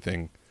have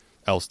anything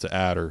else to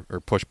add or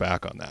push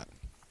back on that.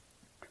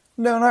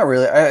 No, not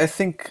really. I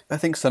think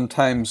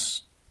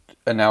sometimes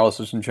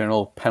analysis in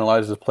general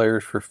penalizes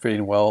players for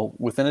fitting well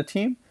within a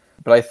team,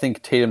 but I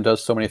think Tatum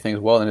does so many things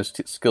well, and his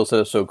skill set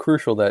is so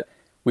crucial that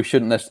we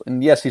shouldn't necessarily,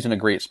 and yes, he's in a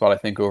great spot, I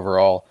think,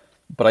 overall,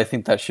 but I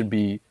think that should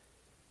be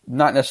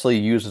not necessarily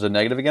used as a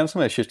negative against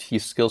him. It's just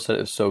his skill set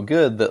is so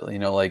good that,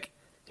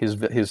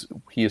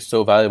 he is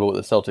so valuable what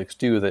the Celtics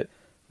do that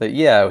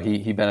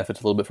he benefits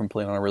a little bit from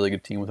playing on a really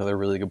good team with other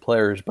really good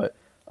players, but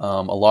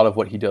a lot of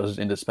what he does is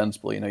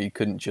indispensable. You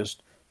couldn't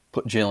just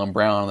put Jaylen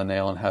Brown on the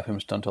nail and have him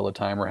stunt all the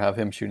time, or have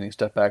him shooting these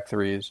step back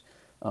threes,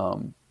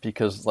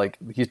 because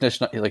he's just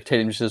not,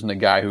 Tatum just isn't a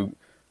guy who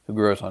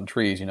grows on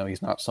trees.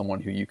 He's not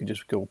someone who you can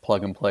just go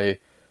plug and play,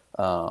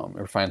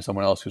 or find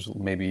someone else who's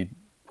maybe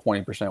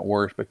 20%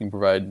 worse but can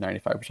provide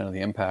 95% of the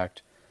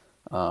impact.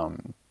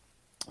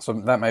 So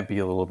that might be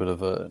a little bit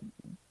of a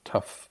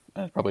tough.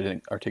 I probably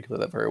didn't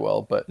articulate that very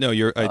well, but no,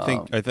 I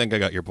think I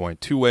got your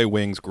point. Two-way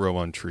wings grow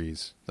on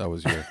trees. That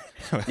was your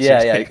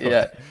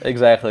yeah,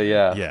 exactly,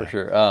 yeah, for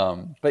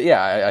sure. But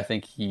yeah, I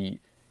think he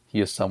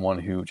is someone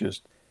who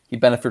he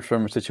benefits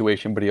from a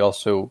situation, but he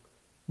also,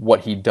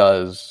 what he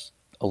does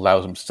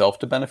allows himself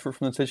to benefit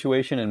from the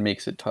situation and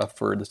makes it tough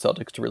for the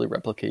Celtics to really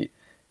replicate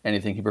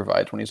anything he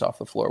provides when he's off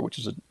the floor, which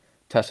is a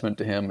testament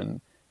to him.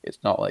 And it's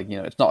not like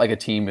a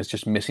team is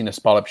just missing a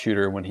spot up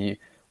shooter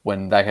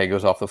when that guy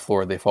goes off the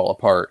floor, they fall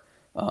apart.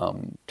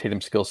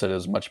 Tatum's skill set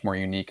is much more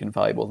unique and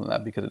valuable than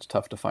that because it's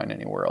tough to find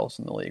anywhere else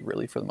in the league,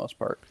 really, for the most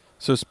part.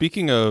 So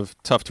speaking of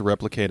tough to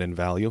replicate and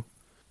value,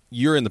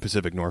 you're in the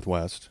Pacific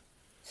Northwest.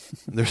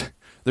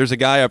 There's a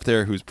guy up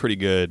there who's pretty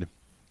good,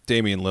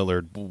 Damian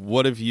Lillard.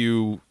 What have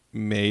you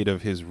made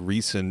of his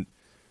recent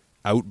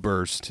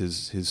outburst,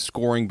 his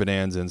scoring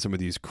bonanza in some of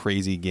these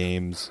crazy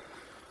games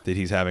that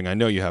he's having? I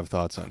know you have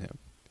thoughts on him.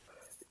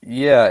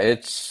 Yeah,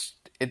 it's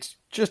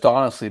just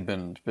honestly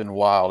been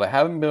wild. I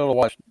haven't been able to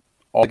watch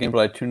all the games, but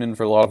I tuned in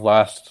for a lot of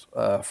last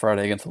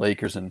Friday against the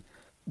Lakers, and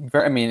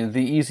the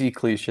easy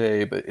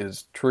cliche but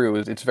is true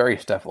is it's very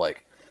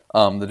Steph-like.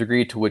 The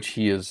degree to which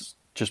he is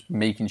just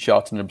making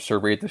shots at an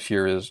absurd rate this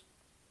year is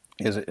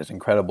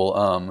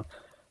incredible.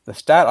 The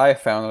stat I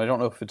found, and I don't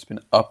know if it's been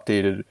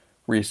updated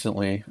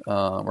recently,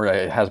 or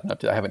it has been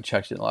updated. I haven't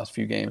checked it in the last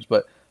few games,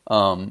 but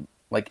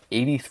like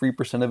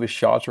 83% of his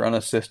shots are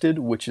unassisted,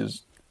 which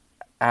is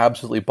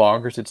absolutely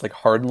bonkers. It's like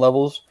Harden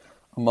levels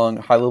among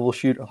high level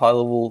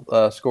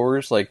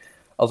scorers. Like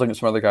I was looking at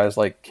some other guys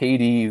like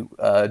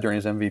KD during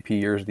his MVP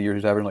years, the year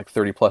he's averaging like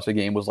 30 plus a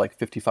game was like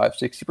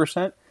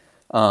 55-60%.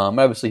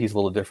 Obviously he's a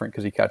little different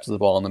because he catches the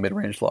ball in the mid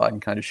range slot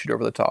and kind of shoot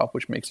over the top,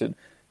 which makes it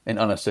an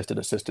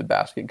assisted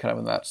basket kind of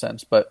in that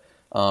sense. But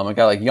a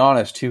guy like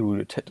Giannis too,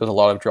 who does a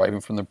lot of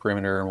driving from the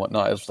perimeter and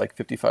whatnot, is like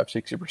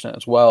 55-60%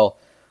 as well.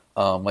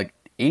 Like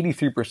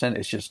 83%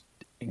 is just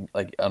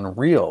like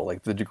unreal,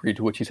 like the degree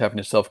to which he's having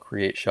to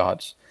self-create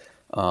shots.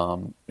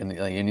 And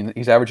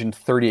he's averaging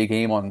 30 a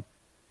game on,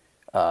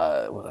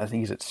 I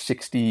think he's at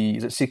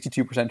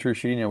 62% true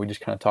shooting. You know, we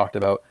just kind of talked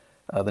about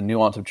the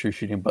nuance of true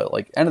shooting, but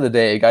like end of the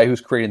day, a guy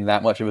who's creating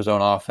that much of his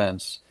own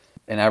offense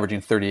and averaging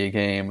 30 a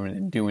game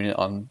and doing it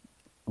on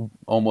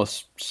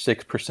almost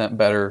 6%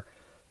 better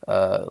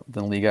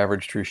than league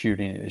average true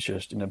shooting is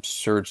just an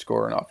absurd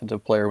scorer and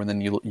offensive player. And then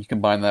you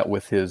combine that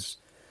with his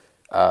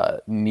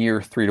near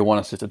 3-to-1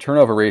 assist to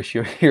turnover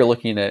ratio, you're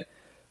looking at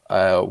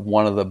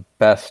one of the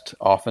best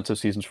offensive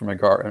seasons from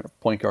a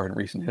point guard in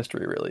recent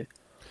history, really.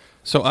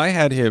 So I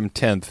had him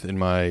 10th in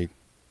my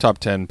top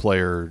 10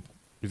 player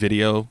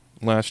video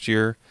last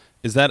year.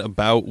 Is that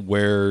about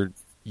where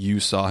you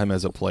saw him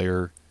as a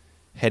player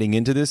heading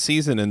into this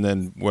season? And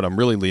then what I'm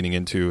really leaning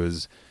into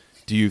is,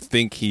 do you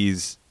think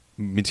he's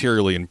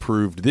materially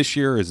improved this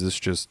year? Is this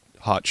just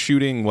hot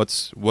shooting?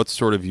 What's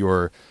sort of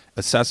your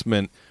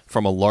assessment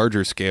from a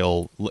larger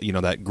scale, you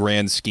know, that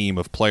grand scheme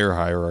of player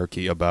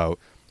hierarchy about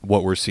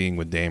what we're seeing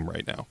with Dame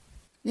right now?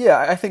 Yeah,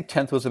 I think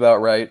 10th was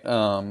about right.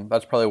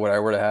 That's probably what I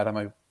would have had him.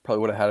 I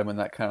probably would have had him in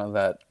that kind of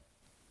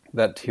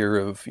that tier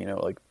of, you know,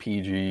 like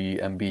PG,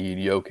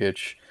 Embiid,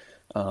 Jokic.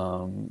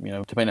 You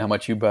know, depending on how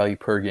much you value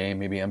per game,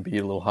 maybe Embiid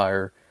a little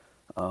higher,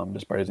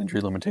 despite his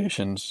injury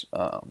limitations.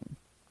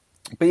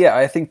 But yeah,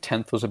 I think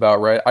 10th was about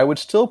right. I would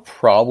still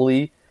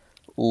probably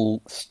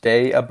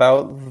stay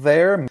about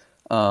there.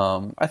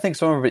 I think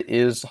some of it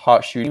is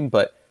hot shooting,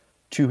 but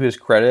to his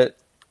credit,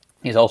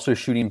 he's also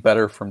shooting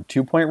better from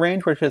 2-point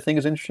range, which I think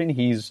is interesting.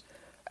 He's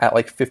at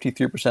like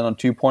 53% on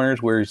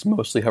 2-pointers, where he's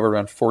mostly hovered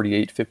around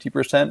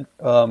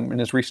 48-50% in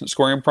his recent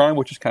scoring prime,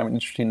 which is kind of an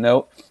interesting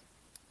note.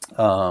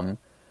 Well,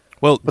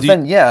 but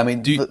then, yeah, I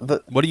mean,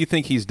 what do you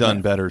think he's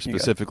done better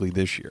specifically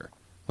this year?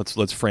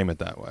 Let's frame it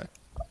that way.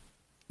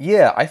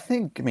 Yeah, I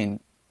mean,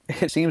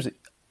 it seems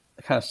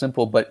kind of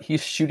simple, but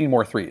he's shooting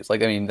more threes.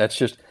 Like, I mean, that's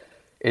just,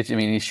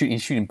 he's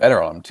shooting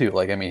better on them too.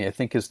 Like, I mean, I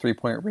think his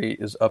 3-point rate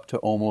is up to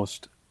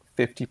almost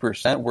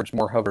 50%, where it's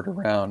more hovered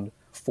around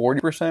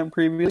 40%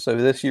 previous. So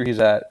this year he's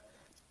at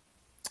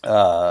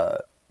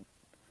 49%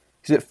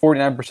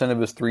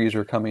 of his threes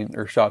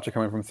shots are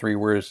coming from three,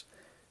 whereas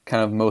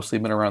kind of mostly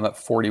been around that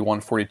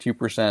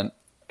 41-42%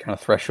 kind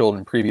of threshold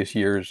in previous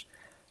years.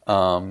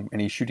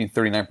 And he's shooting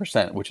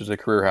 39%, which is a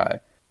career high.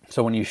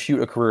 So when you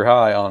shoot a career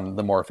high on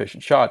the more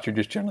efficient shots, you're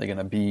just generally going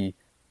to be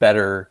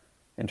better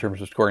in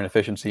terms of scoring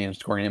efficiency and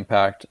scoring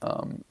impact.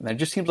 And it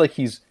just seems like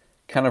he's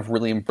kind of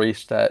really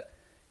embraced that.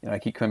 You know, I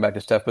keep coming back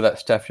to Steph, but that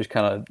Steph just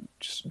kind of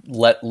just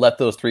let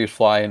those threes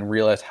fly and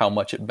realize how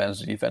much it bends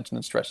the defense and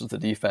it stresses the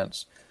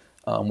defense,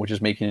 which is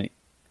making it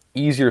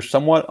easier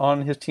somewhat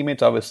on his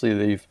teammates. Obviously,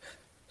 they've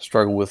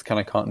struggled with kind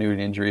of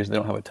continuity injuries. They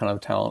don't have a ton of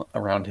talent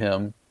around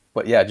him.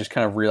 But yeah, just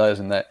kind of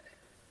realizing that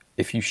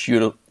if you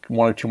shoot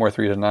one or two more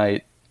threes a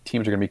night,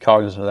 teams are going to be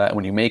cognizant of that. And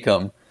when you make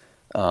them,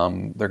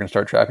 they're going to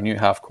start trapping you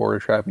half court or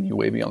trapping you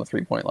way beyond the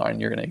 3-point line.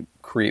 And you're going to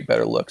create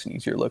better looks and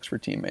easier looks for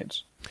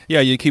teammates.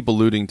 Yeah, you keep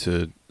alluding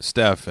to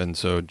Steph, and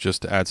so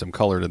just to add some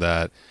color to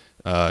that,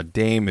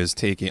 Dame is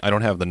taking, I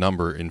don't have the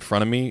number in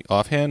front of me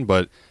offhand,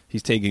 but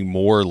he's taking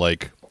more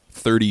like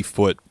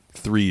 30-foot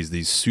threes,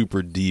 these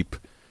super deep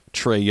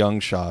Trae Young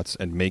shots,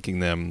 and making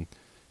them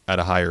at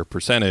a higher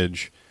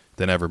percentage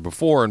than ever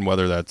before. And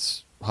whether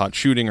that's hot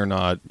shooting or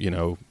not, you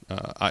know,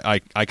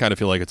 I kind of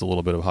feel like it's a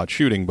little bit of hot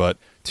shooting, but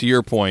to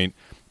your point,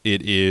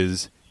 it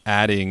is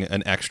adding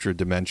an extra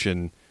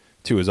dimension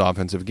to his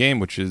offensive game,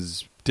 which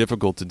is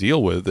difficult to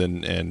deal with,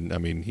 and I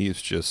mean,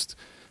 he's just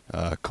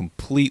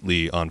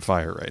completely on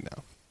fire right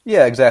now.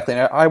 Yeah, exactly.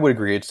 And I would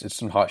agree it's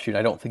some hot shooting.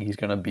 I don't think he's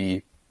going to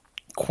be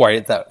quite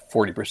at that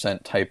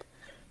 40% type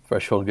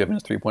threshold given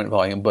his 3-point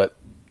volume. But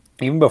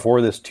even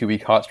before this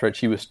 2-week hot stretch,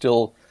 he was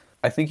still,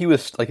 I think he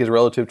was, like, his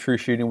relative true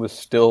shooting was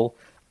still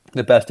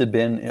the best it had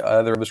been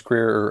either of his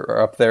career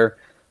or up there,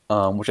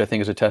 which I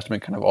think is a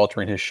testament, kind of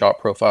altering his shot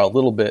profile a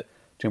little bit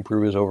to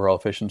improve his overall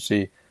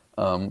efficiency.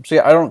 So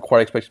yeah, I don't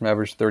quite expect him to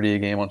average 30 a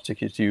game on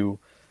 62%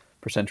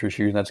 true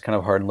shooting. That's kind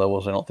of Harden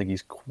levels. I don't think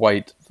he's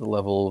quite the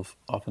level of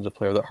offensive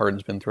player that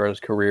Harden's been throughout his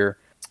career.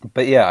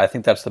 But yeah, I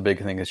think that's the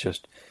big thing, is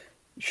just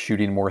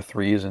shooting more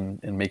threes and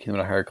making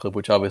them at a higher clip,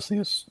 which obviously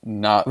is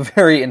not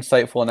very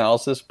insightful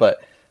analysis,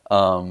 but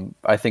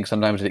I think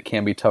sometimes it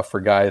can be tough for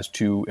guys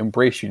to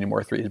embrace shooting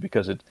more threes,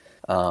 because it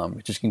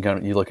just can kind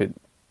of, you look at,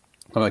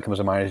 something that comes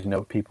to mind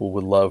is, people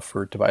would love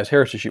for Tobias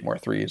Harris to shoot more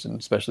threes, and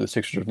especially the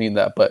Sixers would need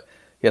that, but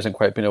he hasn't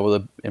quite been able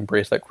to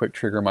embrace that quick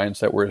trigger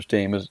mindset, whereas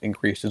Dame has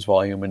increased his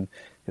volume and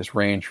his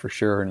range for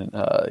sure, and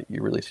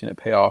you're really seeing it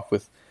pay off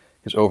with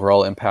his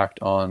overall impact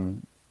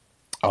on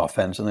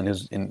offense and then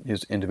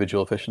his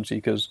individual efficiency,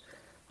 because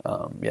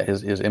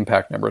his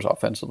impact numbers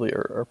offensively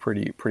are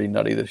pretty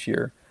nutty this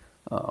year.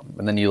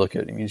 And then you look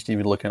at, just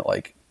even looking at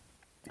like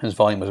his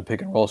volume as a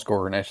pick and roll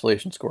scorer, an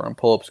isolation scorer, and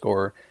pull up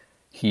scorer,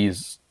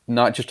 he's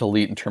not just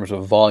elite in terms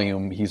of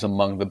volume, he's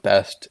among the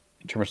best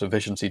in terms of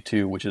efficiency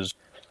too, which is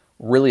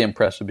really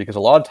impressive, because a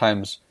lot of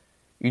times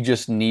you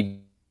just need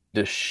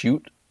to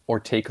shoot or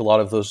take a lot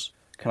of those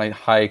kind of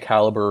high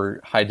caliber,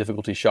 high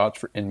difficulty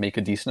shots and make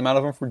a decent amount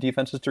of them for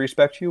defenses to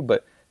respect you.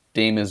 But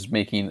Dame is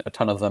making a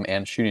ton of them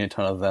and shooting a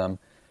ton of them,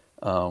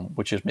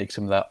 which just makes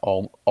him that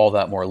all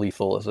that more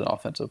lethal as an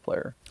offensive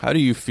player. How do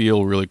you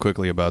feel, really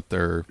quickly, about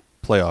their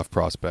playoff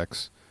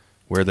prospects,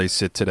 where they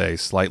sit today,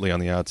 slightly on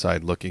the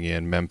outside looking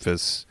in,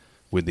 Memphis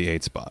with the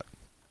 8th spot?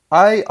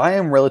 I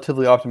am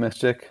relatively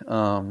optimistic.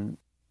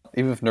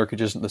 Even if Nurkic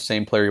isn't the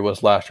same player he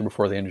was last year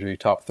before the injury,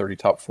 top 30,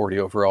 top 40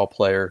 overall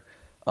player,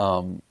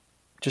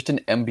 just an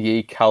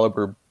NBA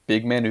caliber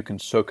big man who can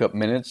soak up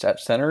minutes at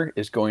center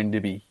is going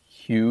to be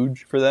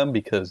huge for them,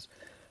 because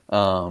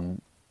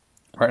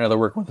right now they're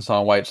working with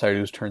Hassan Whiteside,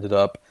 who's turned it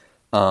up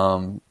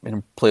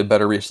and played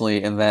better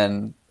recently. And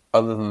then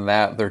other than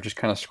that, they're just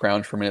kind of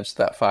scrounged for minutes to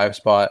that 5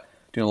 spot,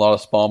 doing a lot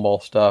of small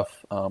ball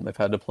stuff. They've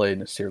had to play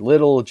Nasir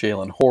Little,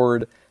 Jalen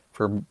Horde.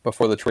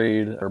 Before the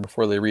trade, or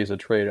before the Ariza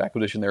trade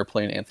acquisition, they were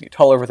playing Anthony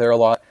Tolliver there a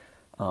lot.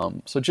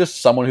 So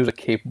just someone who's a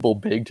capable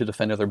big to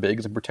defend other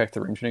bigs and protect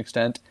the rim to an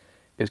extent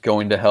is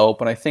going to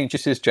help. And I think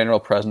just his general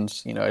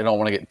presence, I don't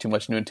want to get too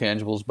much into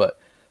intangibles, but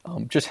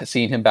just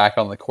seeing him back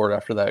on the court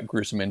after that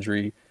gruesome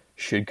injury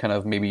should kind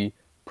of maybe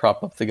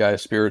prop up the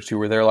guys' spirits who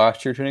were there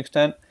last year to an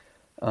extent.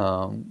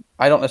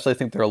 I don't necessarily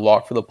think they're a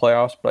lock for the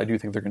playoffs, but I do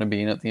think they're going to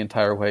be in it the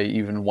entire way,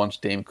 even once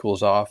Dame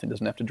cools off and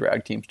doesn't have to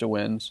drag teams to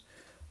wins.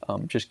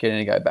 Just getting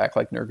a guy back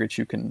like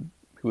Nurkic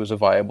who is a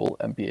viable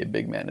NBA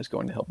big man is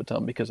going to help a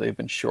ton, because they've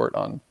been short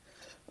on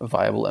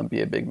viable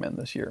NBA big men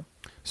this year.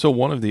 So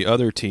one of the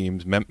other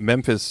teams,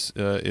 Memphis,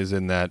 is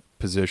in that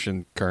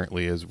position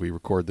currently as we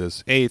record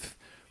this, 8th.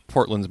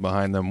 Portland's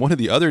behind them. One of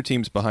the other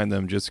teams behind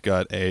them just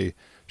got a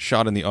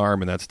shot in the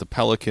arm, and that's the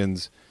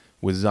Pelicans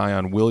with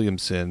Zion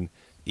Williamson.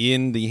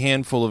 In the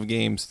handful of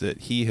games that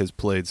he has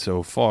played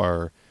so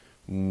far,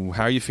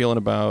 how are you feeling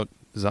about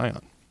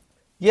Zion?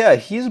 Yeah,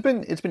 it's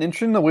been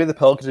interesting the way the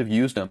Pelicans have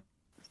used him.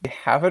 They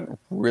haven't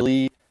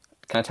really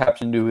kind of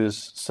tapped into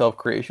his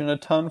self-creation a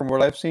ton from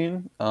what I've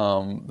seen.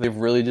 They've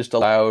really just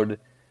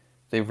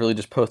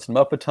posted him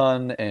up a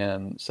ton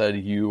and said,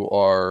 you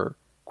are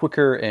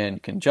quicker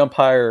and can jump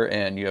higher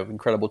and you have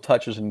incredible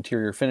touch as an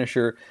interior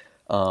finisher,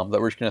 that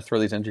we're just going to throw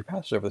these entry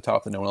passes over the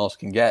top that no one else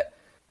can get,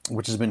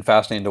 which has been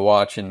fascinating to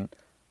watch. And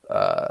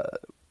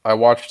I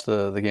watched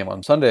the game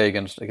on Sunday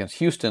against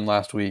Houston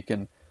last week,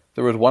 and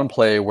there was one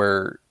play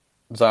where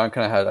Zion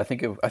kind of had, I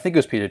think it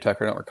was PJ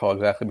Tucker, I don't recall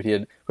exactly, but he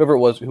had, whoever it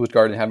was who was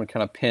guarding him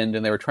kind of pinned,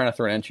 and they were trying to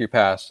throw an entry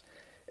pass,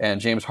 and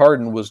James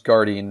Harden was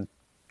guarding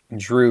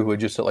Drew, who had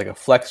just set like a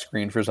flex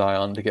screen for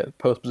Zion to get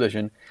post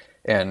position,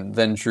 and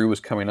then Drew was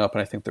coming up,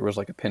 and I think there was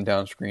like a pin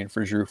down screen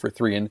for Drew for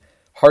 3, and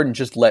Harden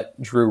just let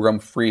Drew run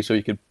free so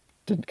he could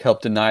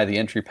help deny the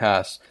entry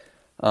pass,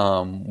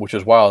 which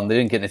was wild, and they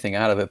didn't get anything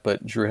out of it,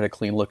 but Drew had a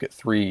clean look at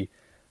 3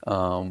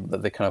 that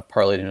they kind of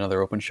parlayed in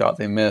another open shot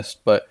they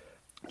missed. But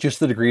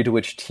just the degree to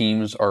which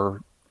teams are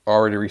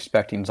already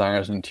respecting Zion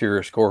as an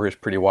interior scorer is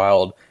pretty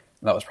wild.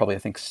 And that was probably, I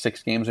think,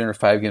 6 games in or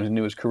 5 games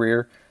into his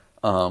career.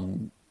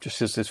 Just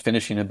his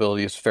finishing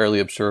ability is fairly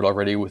absurd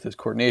already with his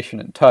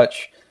coordination and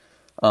touch.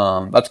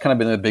 That's kind of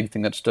been the big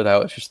thing that stood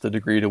out. It's just the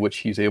degree to which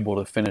he's able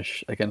to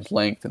finish against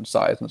length and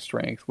size and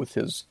strength with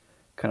his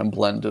kind of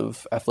blend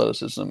of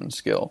athleticism and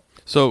skill.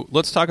 So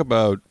let's talk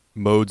about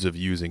modes of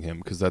using him,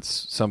 because that's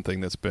something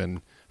that's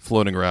been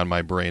floating around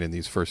my brain in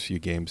these first few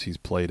games he's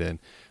played in.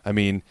 I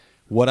mean,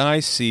 what I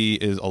see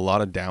is a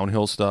lot of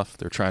downhill stuff.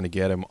 They're trying to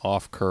get him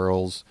off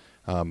curls,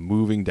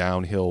 moving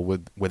downhill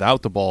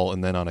without the ball,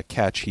 and then on a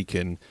catch he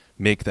can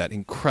make that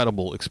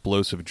incredible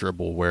explosive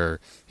dribble where,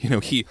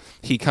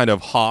 he kind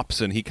of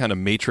hops and he kind of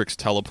matrix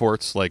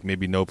teleports like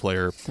maybe no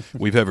player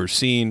we've ever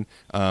seen.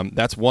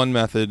 That's one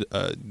method.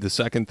 The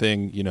second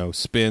thing,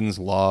 spins,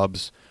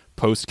 lobs,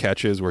 post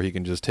catches where he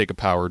can just take a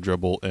power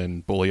dribble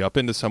and bully up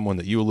into someone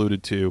that you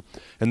alluded to.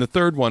 And the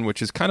third one,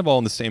 which is kind of all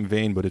in the same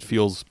vein, but it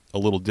feels a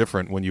little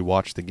different when you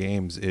watch the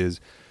games,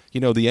 is, the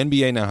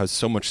NBA now has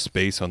so much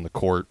space on the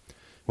court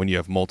when you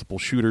have multiple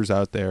shooters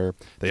out there.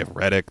 They have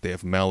Redick, they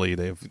have Melli,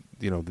 they have,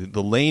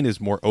 the lane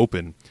is more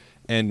open.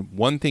 And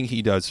one thing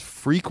he does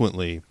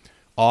frequently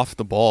off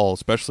the ball,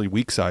 especially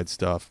weak side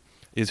stuff,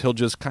 is he'll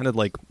just kind of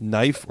like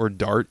knife or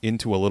dart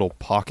into a little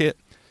pocket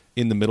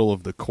in the middle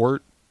of the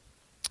court.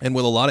 And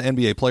with a lot of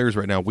NBA players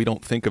right now, we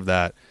don't think of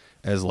that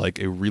as like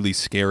a really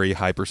scary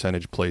high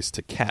percentage place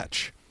to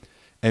catch.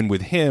 And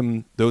with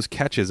him, those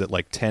catches at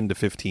like 10 to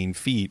 15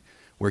 feet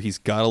where he's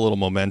got a little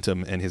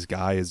momentum and his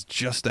guy is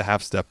just a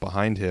half step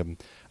behind him.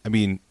 I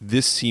mean,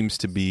 this seems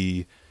to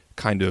be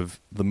kind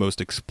of the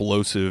most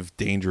explosive,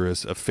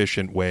 dangerous,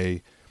 efficient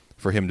way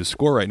for him to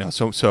score right now.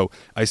 So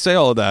I say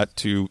all of that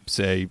to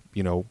say,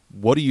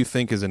 what do you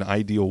think is an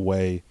ideal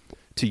way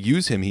to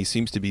use him? He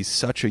seems to be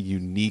such a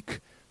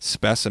unique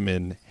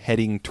specimen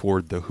heading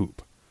toward the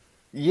hoop.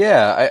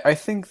 Yeah, I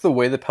think the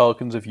way the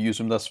Pelicans have used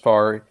him thus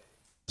far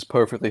is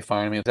perfectly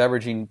fine. I mean, he's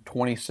averaging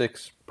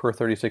 26 per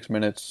 36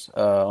 minutes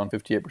on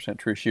 58%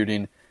 true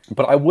shooting.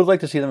 But I would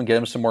like to see them get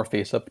him some more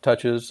face-up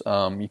touches.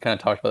 You kind of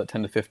talked about that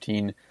 10 to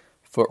 15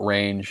 foot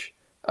range.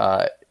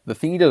 The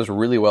thing he does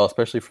really well,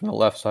 especially from the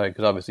left side,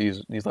 because obviously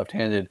he's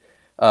left-handed,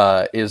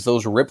 is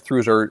those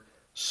rip-throughs are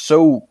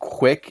so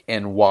quick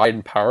and wide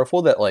and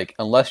powerful that, like,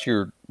 unless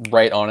you're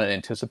right on it and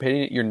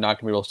anticipating it, you're not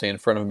going to be able to stay in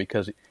front of him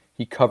because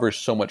he covers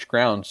so much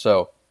ground.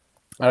 So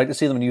I'd like to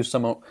see them use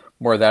some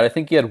more of that. I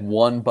think he had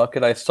one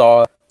bucket I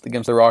saw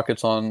against the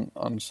Rockets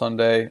on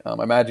Sunday. I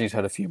imagine he's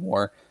had a few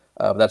more.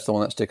 But that's the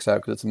one that sticks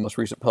out because it's the most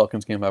recent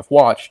Pelicans game I've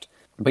watched.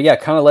 But yeah,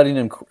 kind of letting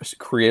him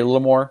create a little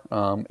more.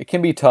 It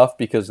can be tough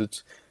because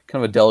it's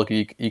kind of a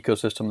delicate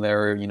ecosystem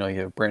there. You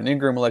have Brandon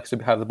Ingram who likes to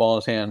have the ball in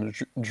his hand.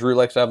 Drew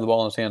likes to have the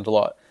ball in his hands a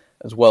lot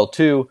as well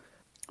too.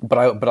 But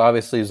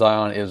obviously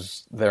Zion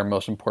is their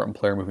most important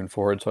player moving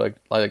forward. So I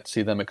like to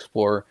see them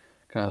explore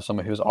kind of some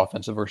of his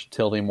offensive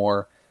versatility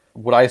more.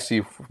 What I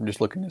see from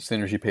just looking at the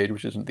synergy page,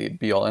 which isn't the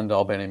be-all,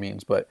 end-all by any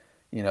means, but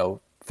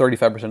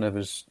 35% of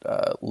his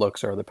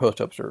looks are the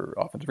post-ups or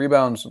offensive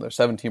rebounds, and their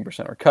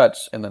 17% are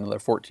cuts, and then another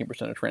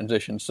 14% are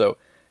transitions. So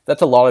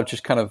that's a lot of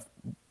just kind of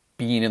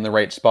being in the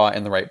right spot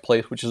in the right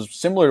place, which is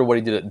similar to what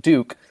he did at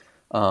Duke.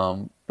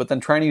 But then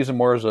trying to use him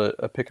more as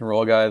a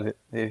pick-and-roll guy.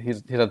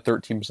 He's had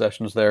 13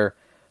 possessions there,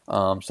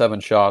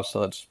 7 shots,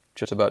 so that's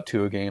just about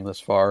 2 a game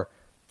thus far.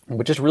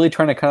 But just really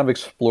trying to kind of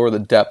explore the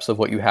depths of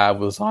what you have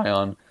with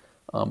Zion.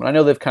 And I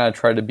know they've kind of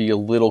tried to be a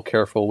little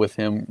careful with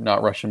him,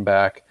 not rushing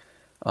back.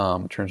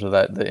 In terms of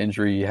the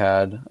injury he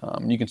had.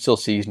 You can still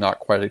see he's not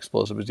quite as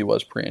explosive as he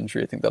was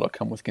pre-injury. I think that'll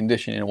come with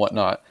conditioning and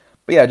whatnot.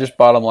 But yeah, just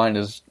bottom line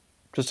is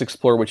just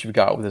explore what you've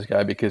got with this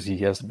guy because he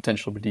has the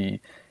potential to be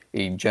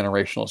a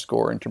generational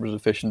scorer in terms of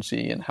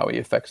efficiency and how he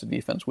affects the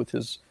defense with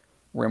his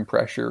rim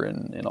pressure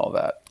and all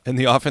that. And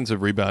the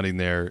offensive rebounding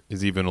there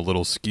is even a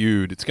little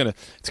skewed. It's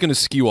gonna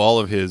skew all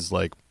of his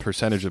like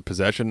percentage of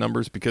possession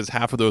numbers because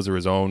half of those are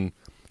his own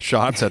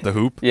shots at the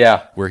hoop.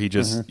 Yeah. Where he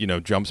just,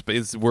 jumps.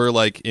 We're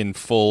like in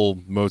full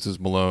Moses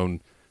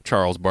Malone,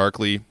 Charles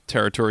Barkley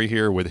territory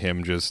here with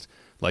him just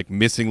like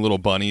missing little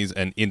bunnies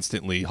and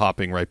instantly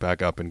hopping right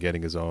back up and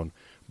getting his own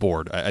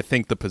board. I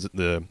think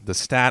the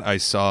stat I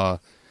saw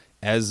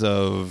as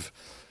of,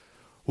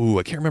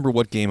 I can't remember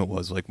what game it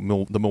was. Like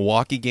the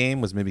Milwaukee game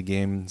was maybe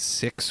game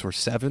 6 or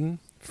 7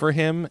 for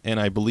him, and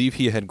I believe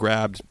he had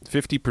grabbed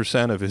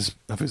 50%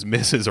 of his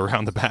misses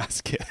around the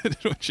basket,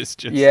 which is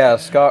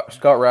just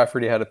Scott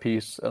Rafferty had a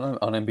piece on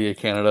NBA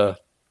Canada.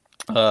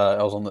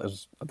 I was it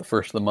was the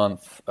first of the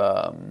month,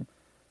 and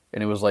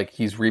it was like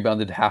he's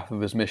rebounded half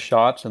of his missed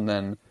shots, and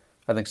then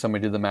I think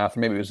somebody did the math, or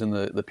maybe it was in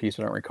the piece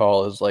I don't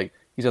recall. Is like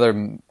he's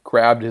either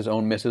grabbed his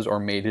own misses or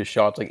made his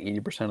shots like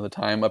 80% of the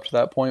time up to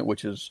that point,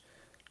 which is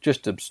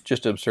just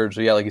absurd.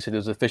 So yeah, like you said,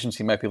 his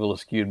efficiency might be a little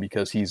skewed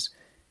because he's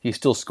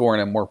still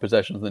scoring at more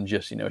possessions than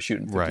just,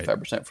 shooting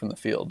 55% from the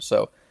field.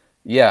 So,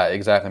 yeah,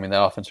 exactly. I mean,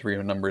 that offensive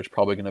rebound number is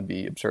probably going to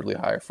be absurdly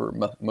high for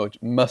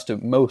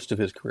most of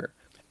his career.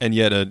 And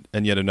yet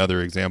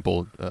another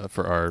example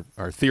for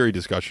our theory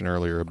discussion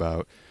earlier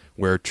about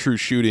where true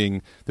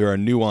shooting, there are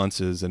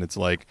nuances, and it's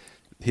like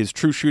his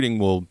true shooting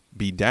will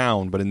be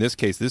down, but in this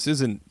case,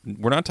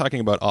 we're not talking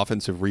about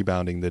offensive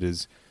rebounding that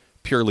is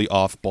purely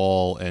off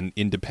ball and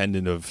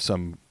independent of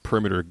some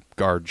perimeter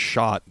guard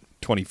shot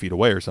 20 feet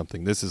away or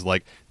something. This is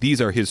like,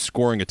 these are his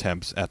scoring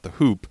attempts at the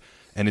hoop,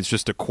 and it's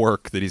just a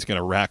quirk that he's going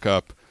to rack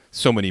up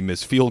so many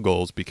missed field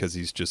goals because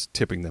he's just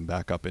tipping them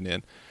back up and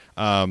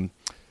in.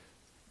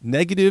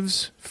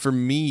 Negatives for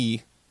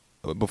me,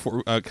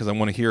 before because I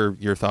want to hear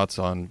your thoughts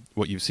on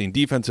what you've seen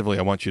defensively.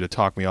 I want you to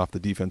talk me off the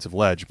defensive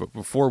ledge, but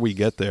before we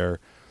get there,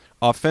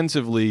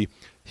 offensively,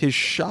 his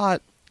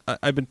shot,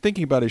 I've been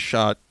thinking about his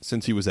shot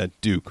since he was at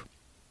Duke,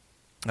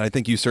 and I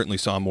think you certainly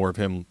saw more of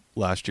him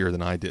last year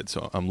than I did,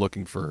 so I'm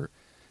looking for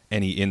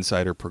any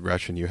insider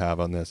progression you have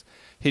on this.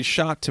 His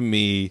shot to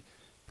me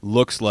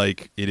looks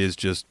like it is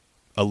just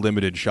a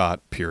limited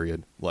shot,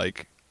 period.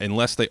 Like,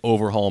 unless they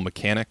overhaul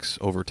mechanics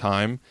over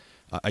time,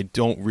 I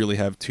don't really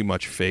have too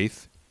much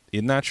faith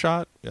in that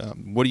shot.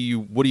 What do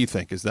you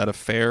think? Is that a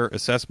fair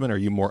assessment? Are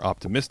you more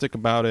optimistic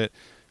about it?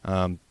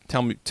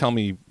 Tell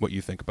me what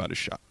you think about his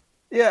shot.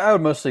 Yeah, I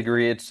would mostly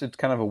agree. It's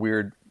kind of a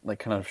weird, like,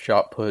 kind of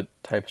shot put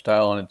type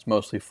style, and it's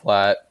mostly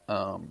flat.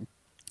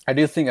 I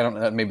do think, I don't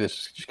know, maybe this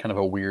is just kind of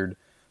a weird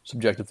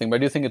subjective thing, but I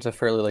do think it's a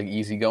fairly, like,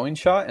 easygoing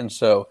shot, and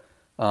so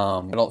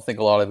I don't think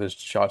a lot of his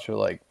shots are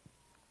like,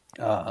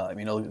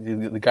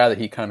 the guy that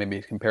he kind of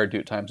maybe compared to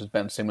at times is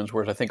Ben Simmons,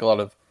 whereas I think a lot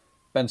of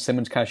Ben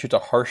Simmons kind of shoots a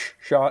harsh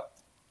shot.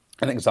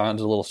 I think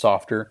Zion's a little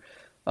softer.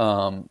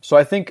 So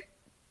I think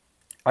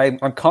I'm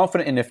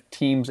confident in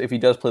if he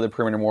does play the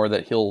perimeter more,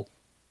 that he'll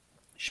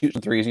shoot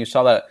some threes. And you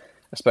saw that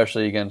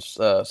especially against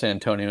San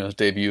Antonio in his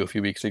debut a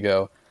few weeks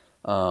ago.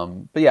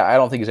 But yeah, I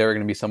don't think he's ever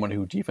going to be someone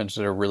who defenses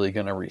are really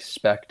going to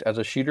respect as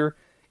a shooter.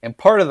 And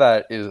part of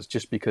that is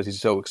just because he's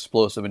so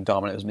explosive and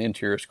dominant as an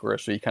interior scorer,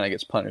 so he kind of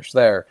gets punished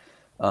there.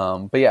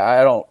 But yeah,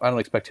 I don't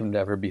expect him to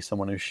ever be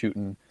someone who's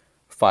shooting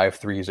 5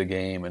 threes a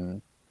game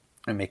and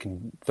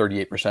making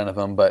 38% of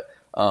them. But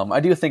I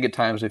do think at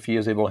times if he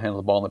is able to handle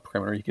the ball in the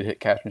perimeter, he could hit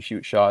catch and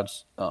shoot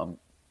shots on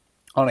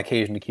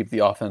occasion to keep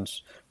the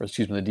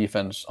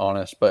defense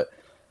honest. But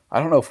I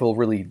don't know if I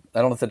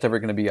don't know if that's ever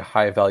going to be a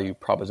high value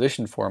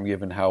proposition for him,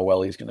 given how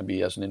well he's going to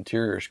be as an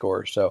interior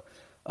scorer. So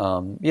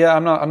yeah,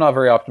 I'm not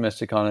very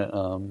optimistic on it.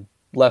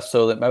 Less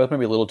so that I was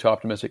maybe a little too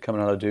optimistic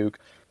coming out of Duke.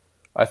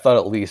 I thought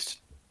at least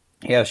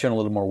he has shown a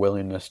little more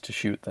willingness to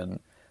shoot than.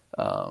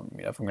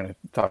 If I'm going to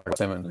talk about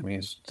Simmons, I mean,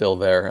 he's still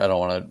there. I don't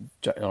want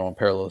to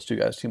parallel those two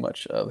guys too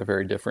much. They're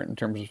very different in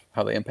terms of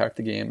how they impact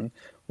the game and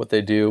what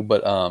they do.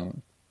 But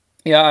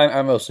yeah,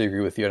 I mostly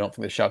agree with you. I don't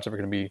think the shot's ever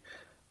going to be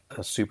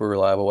a super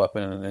reliable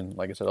weapon. And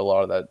like I said, a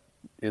lot of that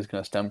is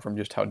going to stem from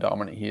just how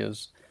dominant he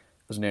is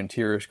as an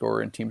interior scorer,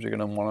 and teams are going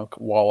to want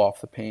to wall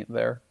off the paint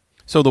there.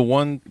 So the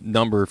one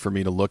number for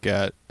me to look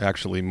at,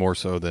 actually more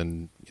so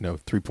than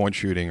 3-point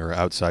shooting or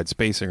outside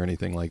spacing or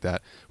anything like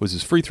that, was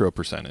his free throw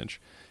percentage.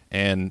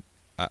 And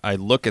I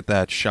look at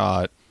that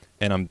shot,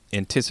 and I'm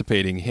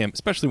anticipating him,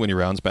 especially when he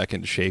rounds back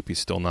into shape. He's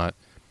still not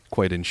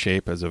quite in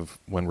shape as of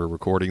when we're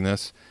recording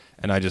this.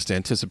 And I just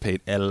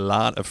anticipate a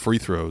lot of free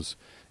throws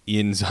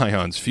in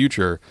Zion's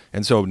future.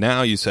 And so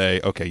now you say,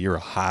 okay, you're a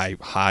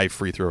high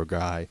free throw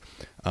guy.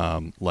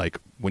 Like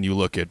when you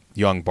look at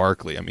young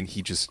Barkley, I mean,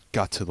 he just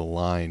got to the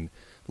line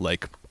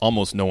like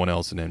almost no one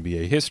else in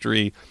NBA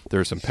history. There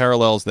are some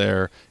parallels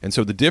there. And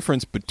so the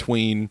difference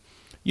between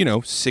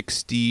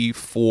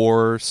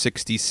 64,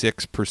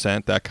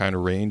 66%, that kind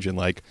of range, and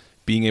like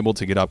being able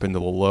to get up into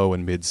the low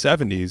and mid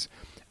 70s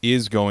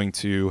is going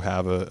to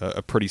have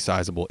a pretty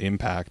sizable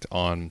impact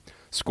on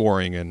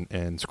scoring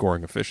and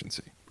scoring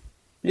efficiency.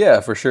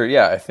 Yeah, for sure.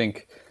 Yeah, I mean,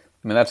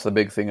 that's the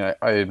big thing. I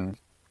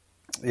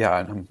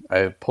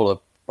pulled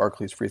up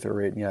Barkley's free throw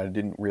rate, and I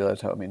didn't realize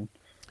how,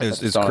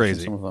 it's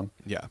crazy. Some of them.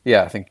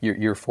 Yeah, I think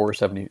year 4,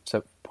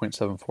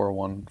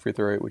 70.741 free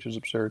throw rate, which is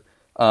absurd.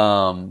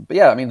 But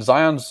yeah, I mean,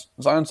 Zion's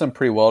done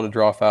pretty well to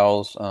draw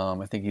fouls.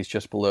 I think he's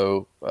just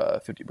below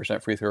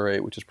 50% free throw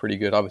rate, which is pretty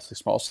good. Obviously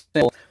small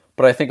sample,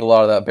 but I think a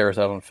lot of that bears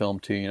out on film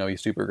too.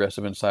 He's super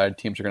aggressive inside.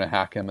 Teams are going to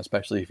hack him,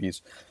 especially if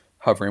he's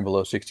hovering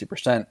below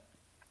 60%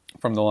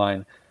 from the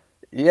line.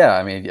 Yeah,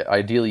 I mean,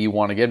 ideally you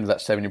want to get into that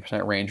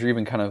 70% range, or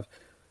even kind of.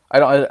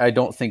 I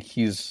don't think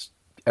he's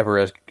ever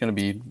going to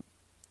be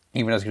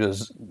even as good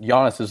as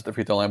Giannis is at the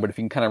free throw line, but if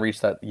you can kind of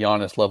reach that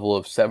Giannis level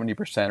of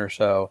 70% or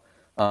so.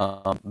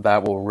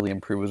 That will really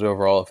improve his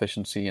overall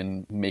efficiency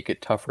and make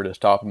it tougher to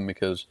stop him,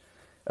 because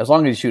as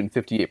long as he's shooting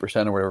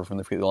 58% or whatever from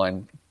the free throw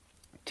line,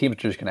 teams are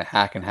just going to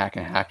hack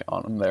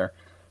on him there.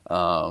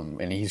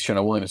 And he's shown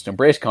a willingness to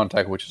embrace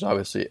contact, which is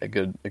obviously a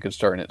good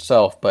start in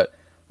itself. But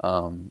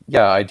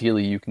yeah,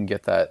 ideally you can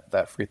get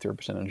that free throw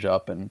percentage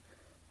up, and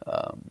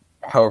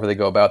however they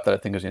go about that, I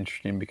think is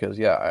interesting, because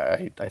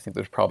I think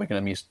there's probably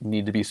going to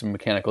need to be some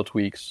mechanical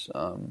tweaks.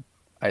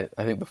 I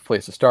think the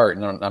place to start,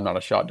 and I'm not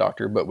a shot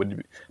doctor, but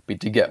would be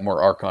to get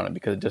more arc on it,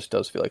 because it just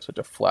does feel like such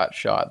a flat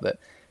shot that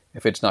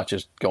if it's not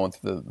just going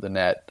through the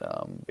net,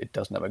 it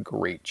doesn't have a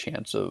great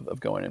chance of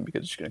going in,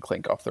 because it's going to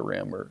clink off the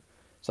rim or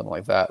something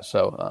like that.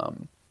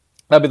 So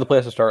that'd be the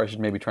place to start. I should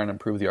maybe try and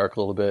improve the arc a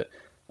little bit.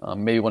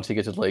 Maybe once he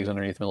gets his legs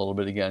underneath him a little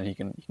bit again, he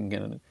can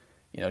get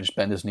just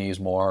bend his knees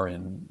more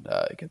and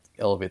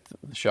elevate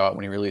the shot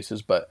when he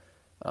releases. But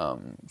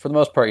for the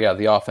most part,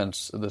 the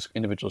offense, this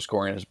individual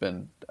scoring has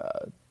been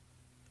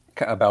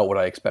about what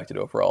I expected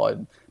overall. I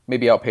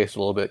maybe outpaced a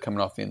little bit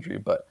coming off the injury,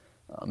 but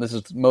this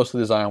is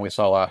mostly the Zion we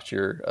saw last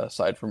year,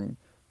 aside from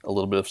a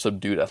little bit of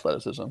subdued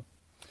athleticism.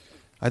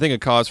 I think a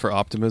cause for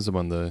optimism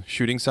on the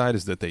shooting side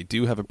is that they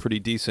do have a pretty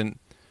decent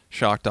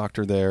shock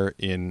doctor there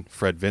in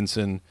Fred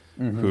Vinson,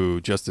 who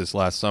just this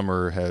last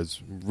summer has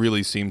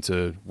really seemed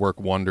to work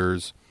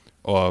wonders.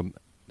 I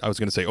was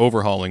going to say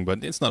overhauling,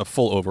 but it's not a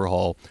full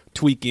overhaul,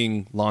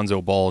 tweaking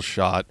Lonzo Ball's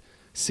shot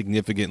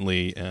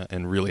significantly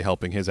and really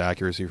helping his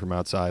accuracy from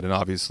outside, and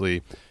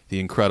obviously the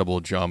incredible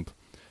jump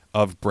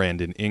of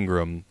Brandon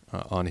Ingram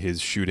on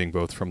his shooting,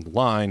 both from the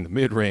line, the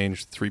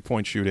mid-range,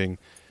 3-point shooting.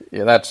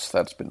 Yeah, that's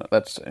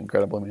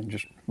incredible. I mean,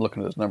 just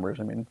looking at his numbers,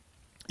 I mean,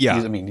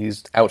 yeah,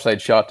 he's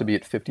outside shot to be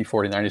at 50,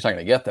 49. He's not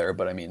going to get there,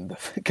 but I mean,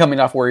 coming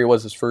off where he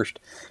was his first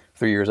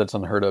 3 years, that's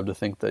unheard of to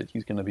think that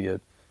he's going to be a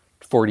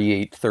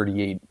 48,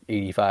 38,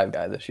 85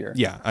 guy this year.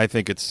 Yeah, I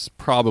think it's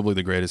probably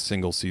the greatest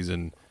single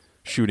season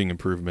shooting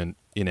improvement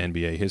in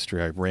NBA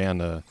history. I ran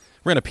a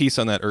piece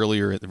on that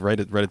earlier, right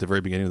at the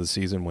very beginning of the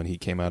season when he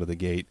came out of the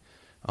gate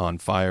on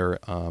fire,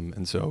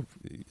 and so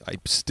I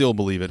still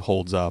believe it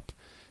holds up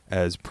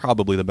as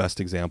probably the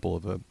best example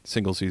of a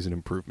single season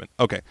improvement.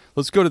 Okay,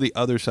 let's go to the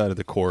other side of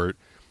the court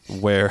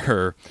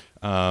where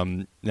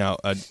now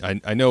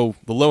I know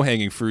the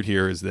low-hanging fruit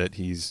here is that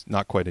he's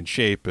not quite in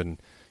shape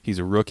and he's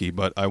a rookie,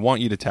 but I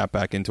want you to tap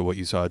back into what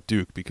you saw at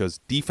Duke, because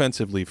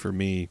defensively for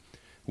me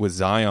with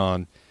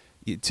Zion,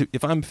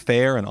 if I'm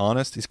fair and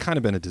honest, he's kind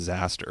of been a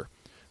disaster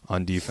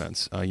on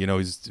defense.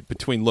 He's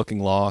between looking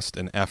lost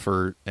and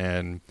effort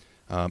and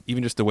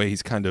even just the way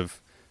he's kind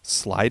of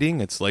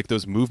sliding. It's like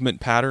those movement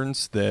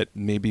patterns that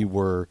maybe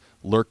were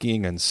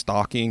lurking and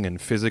stalking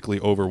and physically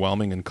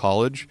overwhelming in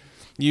college.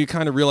 You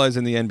kind of realize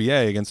in the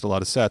NBA against a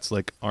lot of sets,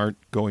 like, aren't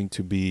going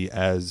to be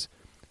as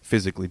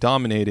physically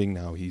dominating.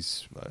 Now he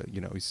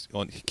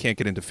can't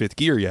get into fifth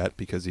gear yet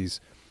because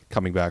he's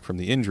coming back from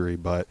the injury,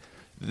 but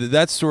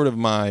that's sort of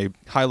my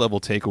high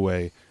level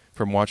takeaway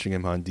from watching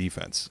him on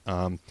defense.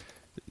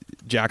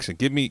 Jackson,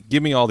 give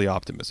me all the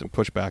optimism.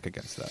 Push back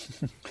against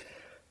that.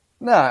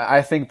 No,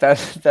 I think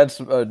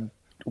that's a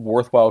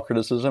worthwhile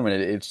criticism,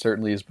 and it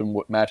certainly has been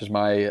what matches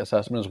my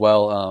assessment as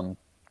well.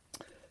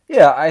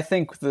 I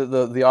think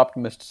the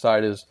optimist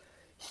side is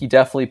he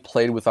definitely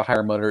played with a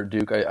higher motor at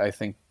Duke. I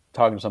think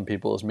talking to some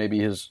people is maybe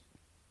his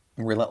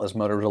relentless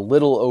motor was a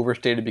little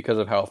overstated because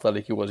of how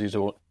athletic he was. He's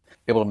able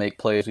to make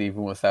plays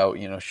even without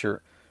surefire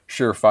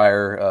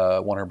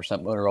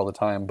 100% motor all the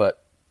time.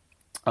 But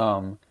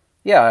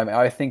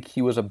I think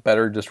he was a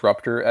better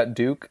disruptor at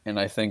Duke, and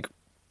I think.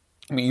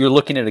 I mean, you're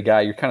looking at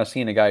you're kind of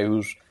seeing a guy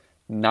who's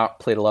not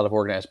played a lot of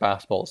organized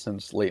basketball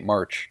since late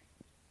March.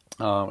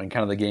 And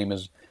kind of the game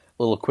is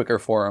a little quicker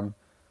for him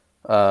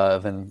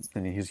than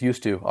he's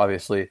used to,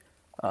 obviously.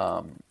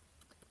 But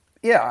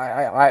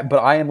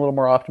I am a little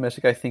more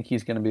optimistic. I think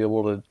he's going to be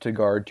able to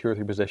guard 2 or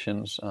 3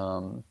 positions.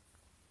 The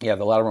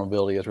lateral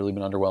mobility has really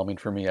been underwhelming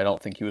for me. I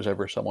don't think he was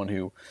ever someone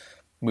who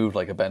moved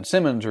like a Ben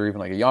Simmons or even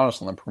like a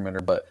Giannis on the perimeter,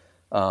 but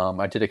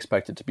I did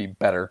expect it to be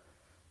better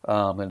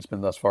than it's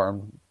been thus far.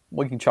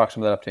 We can chalk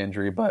some of that up to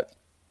injury, but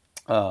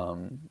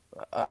some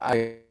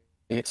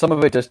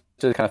of it just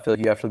to kind of feel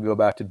like you have to go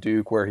back to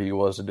Duke, where he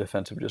was a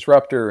defensive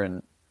disruptor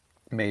and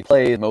made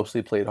plays,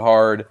 mostly played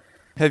hard.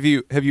 Have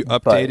you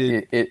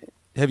updated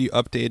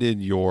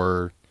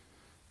your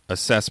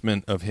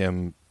assessment of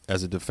him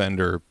as a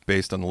defender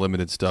based on the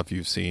limited stuff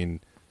you've seen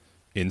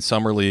in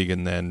summer league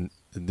and then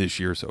this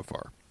year so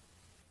far?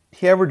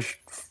 He averaged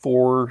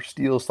 4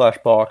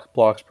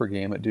 steals/blocks per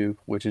game at Duke,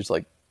 which is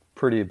like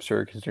pretty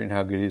absurd considering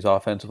how good he's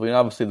offensively, and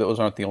obviously those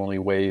aren't the only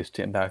ways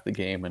to impact the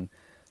game. And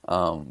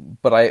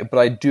but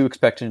I do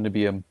expect him to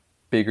be a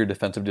bigger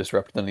defensive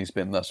disruptor than he's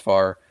been thus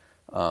far.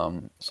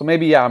 So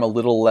maybe I'm a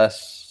little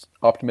less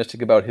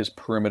optimistic about his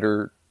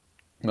perimeter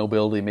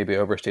mobility. Maybe I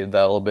overstated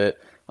that a little bit.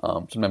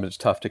 Sometimes it's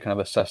tough to kind of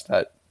assess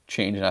that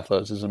change in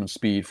athleticism and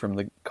speed from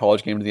the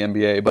college game to the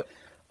NBA. But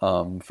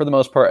for the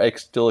most part, I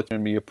still expect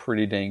him to be a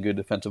pretty dang good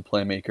defensive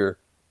playmaker.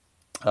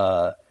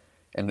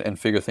 And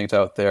figure things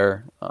out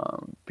there,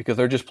 because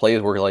there are just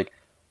plays where I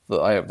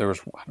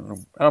don't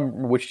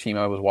remember which team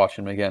I was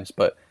watching him against,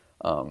 but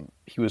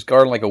he was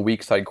guarding like a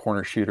weak side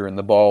corner shooter, and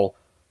the ball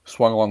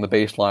swung along the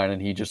baseline,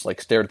 and he just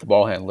like stared at the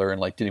ball handler and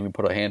like didn't even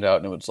put a hand out,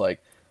 and it was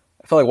like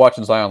I felt like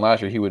watching Zion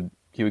last year. He would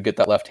get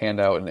that left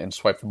hand out and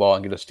swipe the ball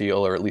and get a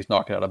steal, or at least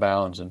knock it out of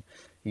bounds and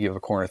give a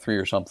corner 3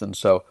 or something.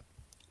 So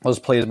those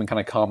plays have been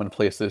kind of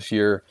commonplace this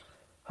year,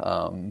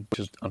 which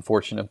is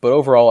unfortunate. But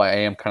overall, I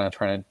am kind of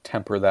trying to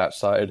temper that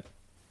side.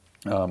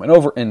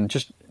 And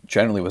just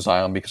generally with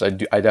Zion, because I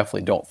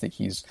definitely don't think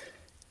he's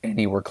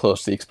anywhere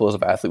close to the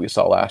explosive athlete we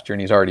saw last year, and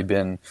he's already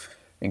been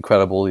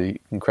incredibly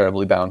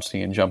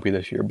bouncy and jumpy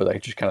this year. But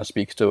that just kind of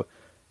speaks to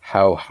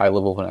how high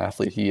level of an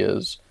athlete he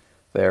is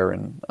there,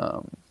 and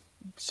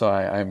so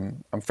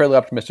I'm fairly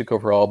optimistic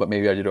overall. But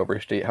maybe I did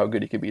overstate how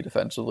good he could be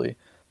defensively.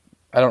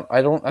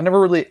 I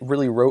never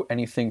really wrote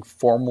anything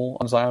formal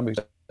on Zion,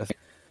 because I think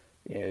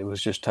it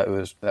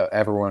was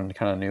everyone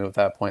kind of knew at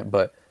that point,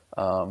 but.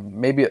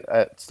 Maybe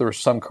there was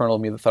some kernel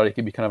of me that thought he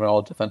could be kind of an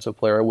all-defensive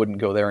player. I wouldn't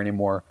go there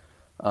anymore.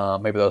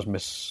 Maybe that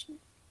was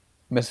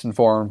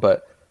misinformed,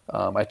 but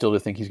I still do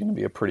think he's going to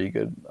be a pretty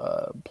good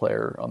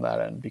player on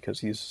that end, because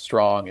he's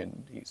strong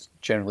and he's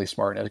generally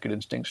smart and has good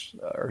instincts,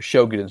 or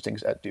show good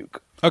instincts at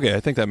Duke. Okay,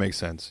 I think that makes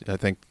sense. I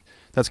think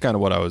that's kind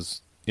of what I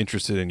was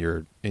interested in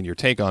your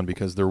take on,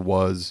 because there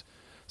was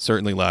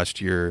certainly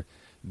last year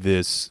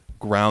this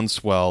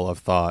groundswell of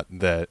thought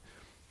that,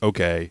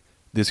 okay,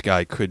 this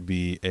guy could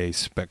be a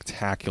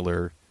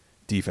spectacular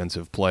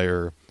defensive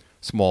player,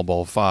 small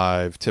ball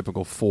 5,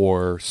 typical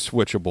 4,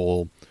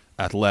 switchable,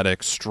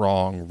 athletic,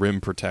 strong,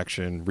 rim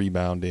protection,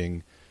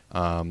 rebounding.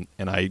 And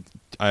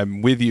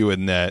I'm with you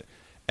in that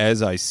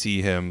as I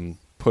see him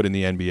put in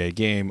the NBA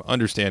game,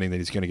 understanding that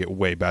he's going to get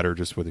way better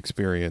just with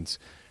experience,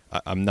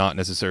 I'm not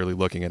necessarily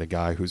looking at a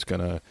guy who's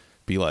going to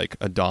be like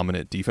a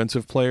dominant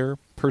defensive player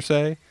per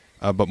se,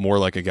 but more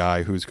like a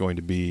guy who's going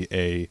to be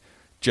a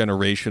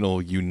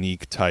generational,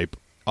 unique type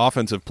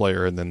offensive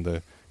player. And then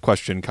the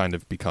question kind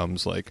of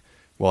becomes like,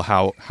 well,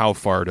 how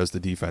far does the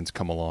defense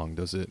come along?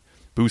 Does it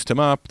boost him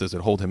up? Does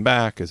it hold him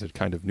back? Is it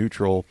kind of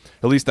neutral?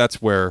 At least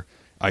that's where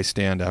I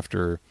stand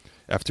after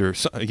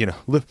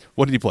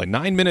what did he play?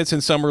 9 minutes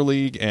in summer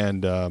league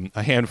and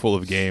a handful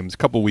of games, a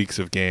couple weeks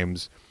of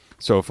games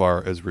so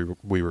far as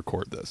we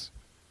record this.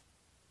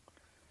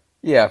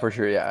 Yeah, for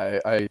sure. Yeah,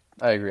 I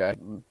agree.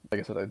 Like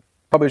I said, I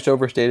probably just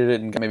overstated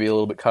it and got maybe a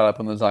little bit caught up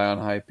in the Zion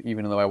hype,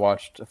 even though I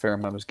watched a fair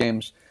amount of his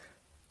games.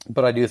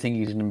 But I do think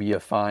he's going to be a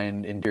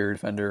fine interior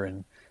defender,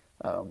 and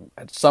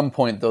at some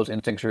point those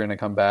instincts are going to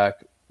come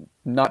back,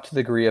 not to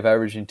the degree of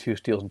averaging 2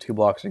 steals and 2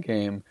 blocks a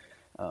game,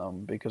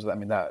 because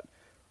that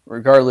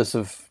regardless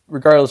of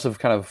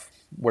kind of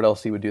what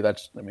else he would do,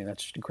 that's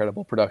just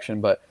incredible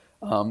production. But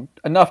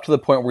enough to the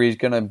point where he's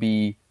going to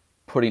be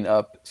putting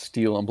up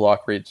steal and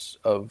block rates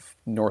of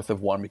north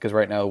of 1, because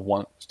right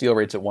now steal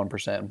rates at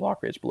 1% and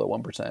block rates below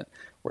 1%,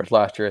 whereas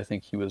last year I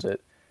think he was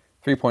at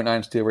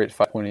 3.9 steal rate,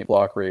 5.8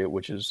 block rate,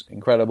 which is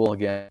incredible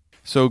again.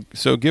 So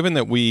given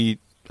that we,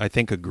 I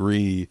think,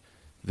 agree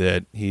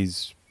that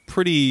he's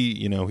pretty,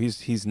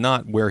 he's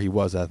not where he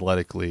was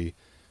athletically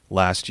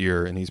last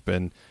year, and he's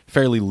been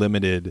fairly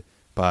limited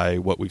by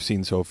what we've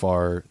seen so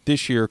far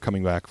this year,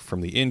 coming back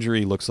from the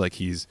injury. Looks like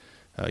he's,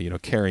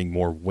 carrying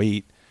more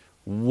weight.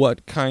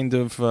 What kind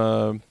of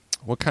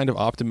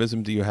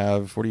optimism do you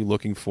have? What are you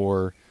looking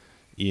for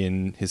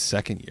in his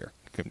second year?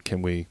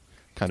 Can we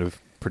kind of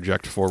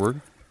project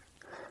forward?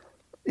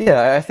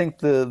 Yeah, I think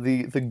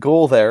the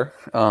goal there,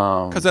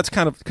 because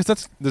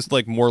that's this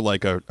like more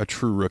like a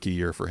true rookie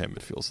year for him.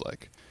 It feels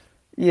like.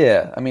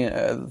 Yeah,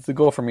 the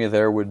goal for me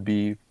there would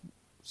be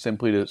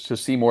simply to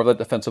see more of that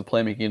defensive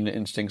playmaking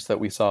instincts that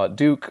we saw at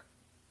Duke.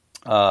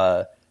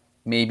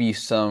 Maybe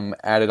some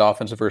added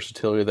offensive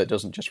versatility that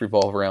doesn't just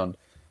revolve around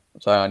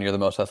Zion, you're the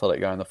most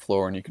athletic guy on the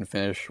floor and you can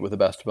finish with the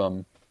best of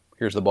them.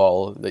 Here's the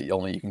ball that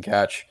only you can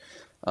catch,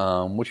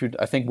 which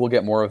I think we'll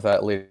get more of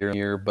that later in the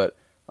year, but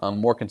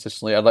more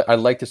consistently. I'd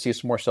like to see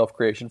some more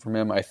self-creation from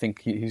him. I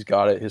think he's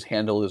got it. His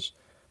handle is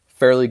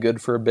fairly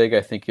good for a big.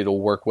 I think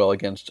it'll work well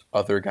against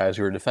other guys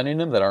who are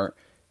defending him that aren't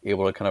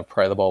able to kind of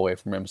pry the ball away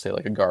from him, say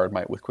like a guard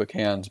might with quick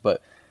hands.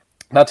 But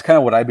that's kind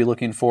of what I'd be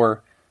looking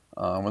for.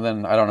 And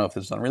then I don't know if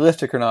this is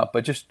unrealistic or not,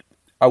 but just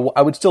I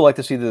would still like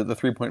to see the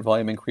 3-point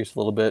volume increase a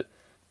little bit.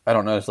 I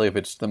don't know necessarily if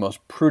it's the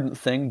most prudent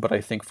thing, but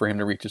I think for him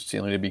to reach his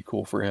ceiling, it'd be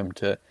cool for him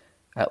to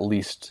at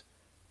least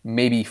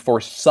maybe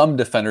force some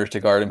defenders to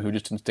guard him who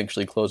just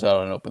instinctually close out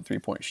on an open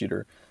 3-point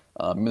shooter.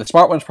 The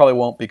smart ones probably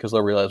won't, because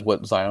they'll realize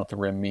what Zion at the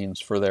rim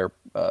means for their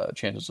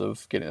chances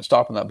of getting a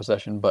stop in that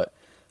possession. But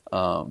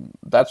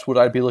that's what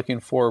I'd be looking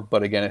for.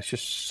 But again, it's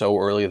just so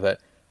early that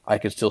I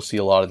could still see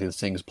a lot of these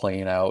things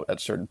playing out at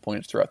certain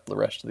points throughout the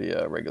rest of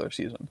the regular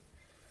season.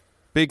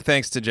 Big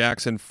thanks to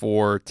Jackson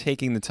for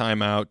taking the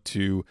time out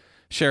to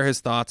share his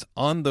thoughts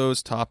on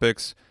those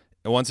topics.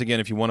 And once again,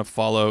 if you want to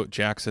follow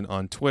Jackson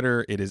on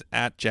Twitter, it is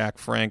at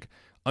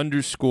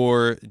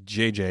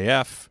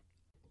JackFrank_JJF.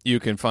 You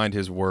can find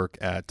his work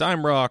at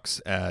Dime Rocks,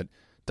 at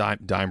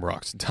Dime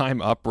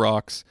Up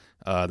Rocks,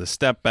 The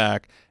Step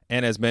Back,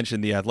 and as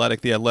mentioned, The Athletic.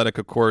 The Athletic,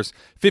 of course,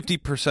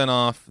 50%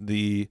 off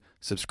the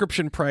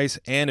subscription price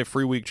and a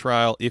free week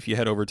trial if you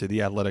head over to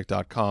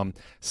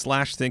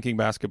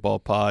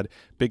theathletic.com/thinkingbasketballpod.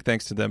 Big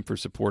thanks to them for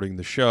supporting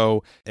the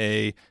show.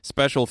 A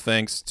special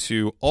thanks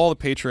to all the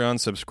Patreon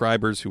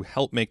subscribers who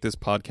help make this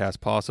podcast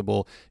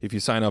possible. If you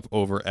sign up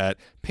over at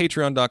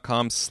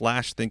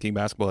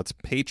patreon.com/thinkingbasketball, that's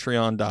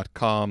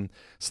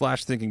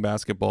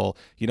patreon.com/thinkingbasketball.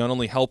 You not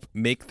only help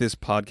make this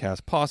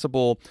podcast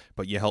possible,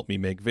 but you help me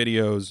make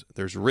videos.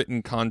 There's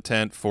written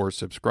content for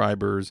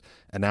subscribers,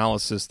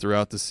 analysis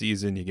throughout the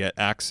season. You get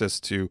access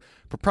to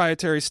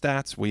proprietary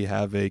stats. We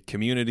have a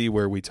community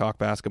where we talk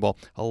basketball.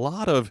 A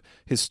lot of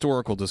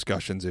historical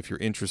discussions if you're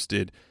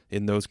interested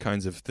in those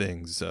kinds of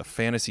things.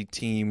 Fantasy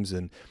teams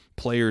and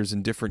players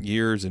in different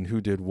years and who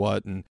did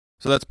what. And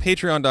so that's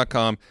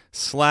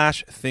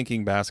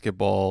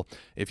patreon.com/thinkingbasketball.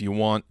 If you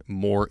want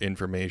more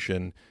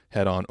information,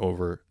 head on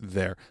over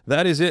there.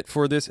 That is it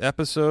for this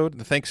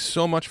episode. Thanks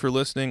so much for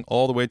listening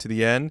all the way to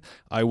the end.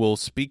 I will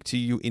speak to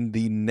you in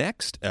the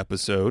next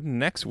episode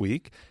next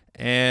week.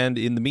 And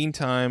in the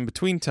meantime,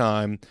 between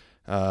time,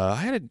 I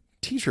had a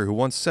teacher who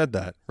once said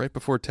that right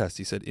before test.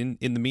 He said, in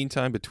the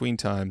meantime, between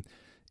time,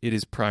 it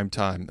is prime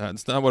time.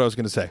 That's not what I was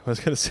going to say. What I was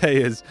going to say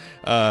is,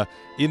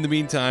 in the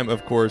meantime,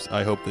 of course,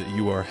 I hope that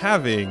you are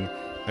having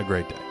a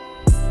great day.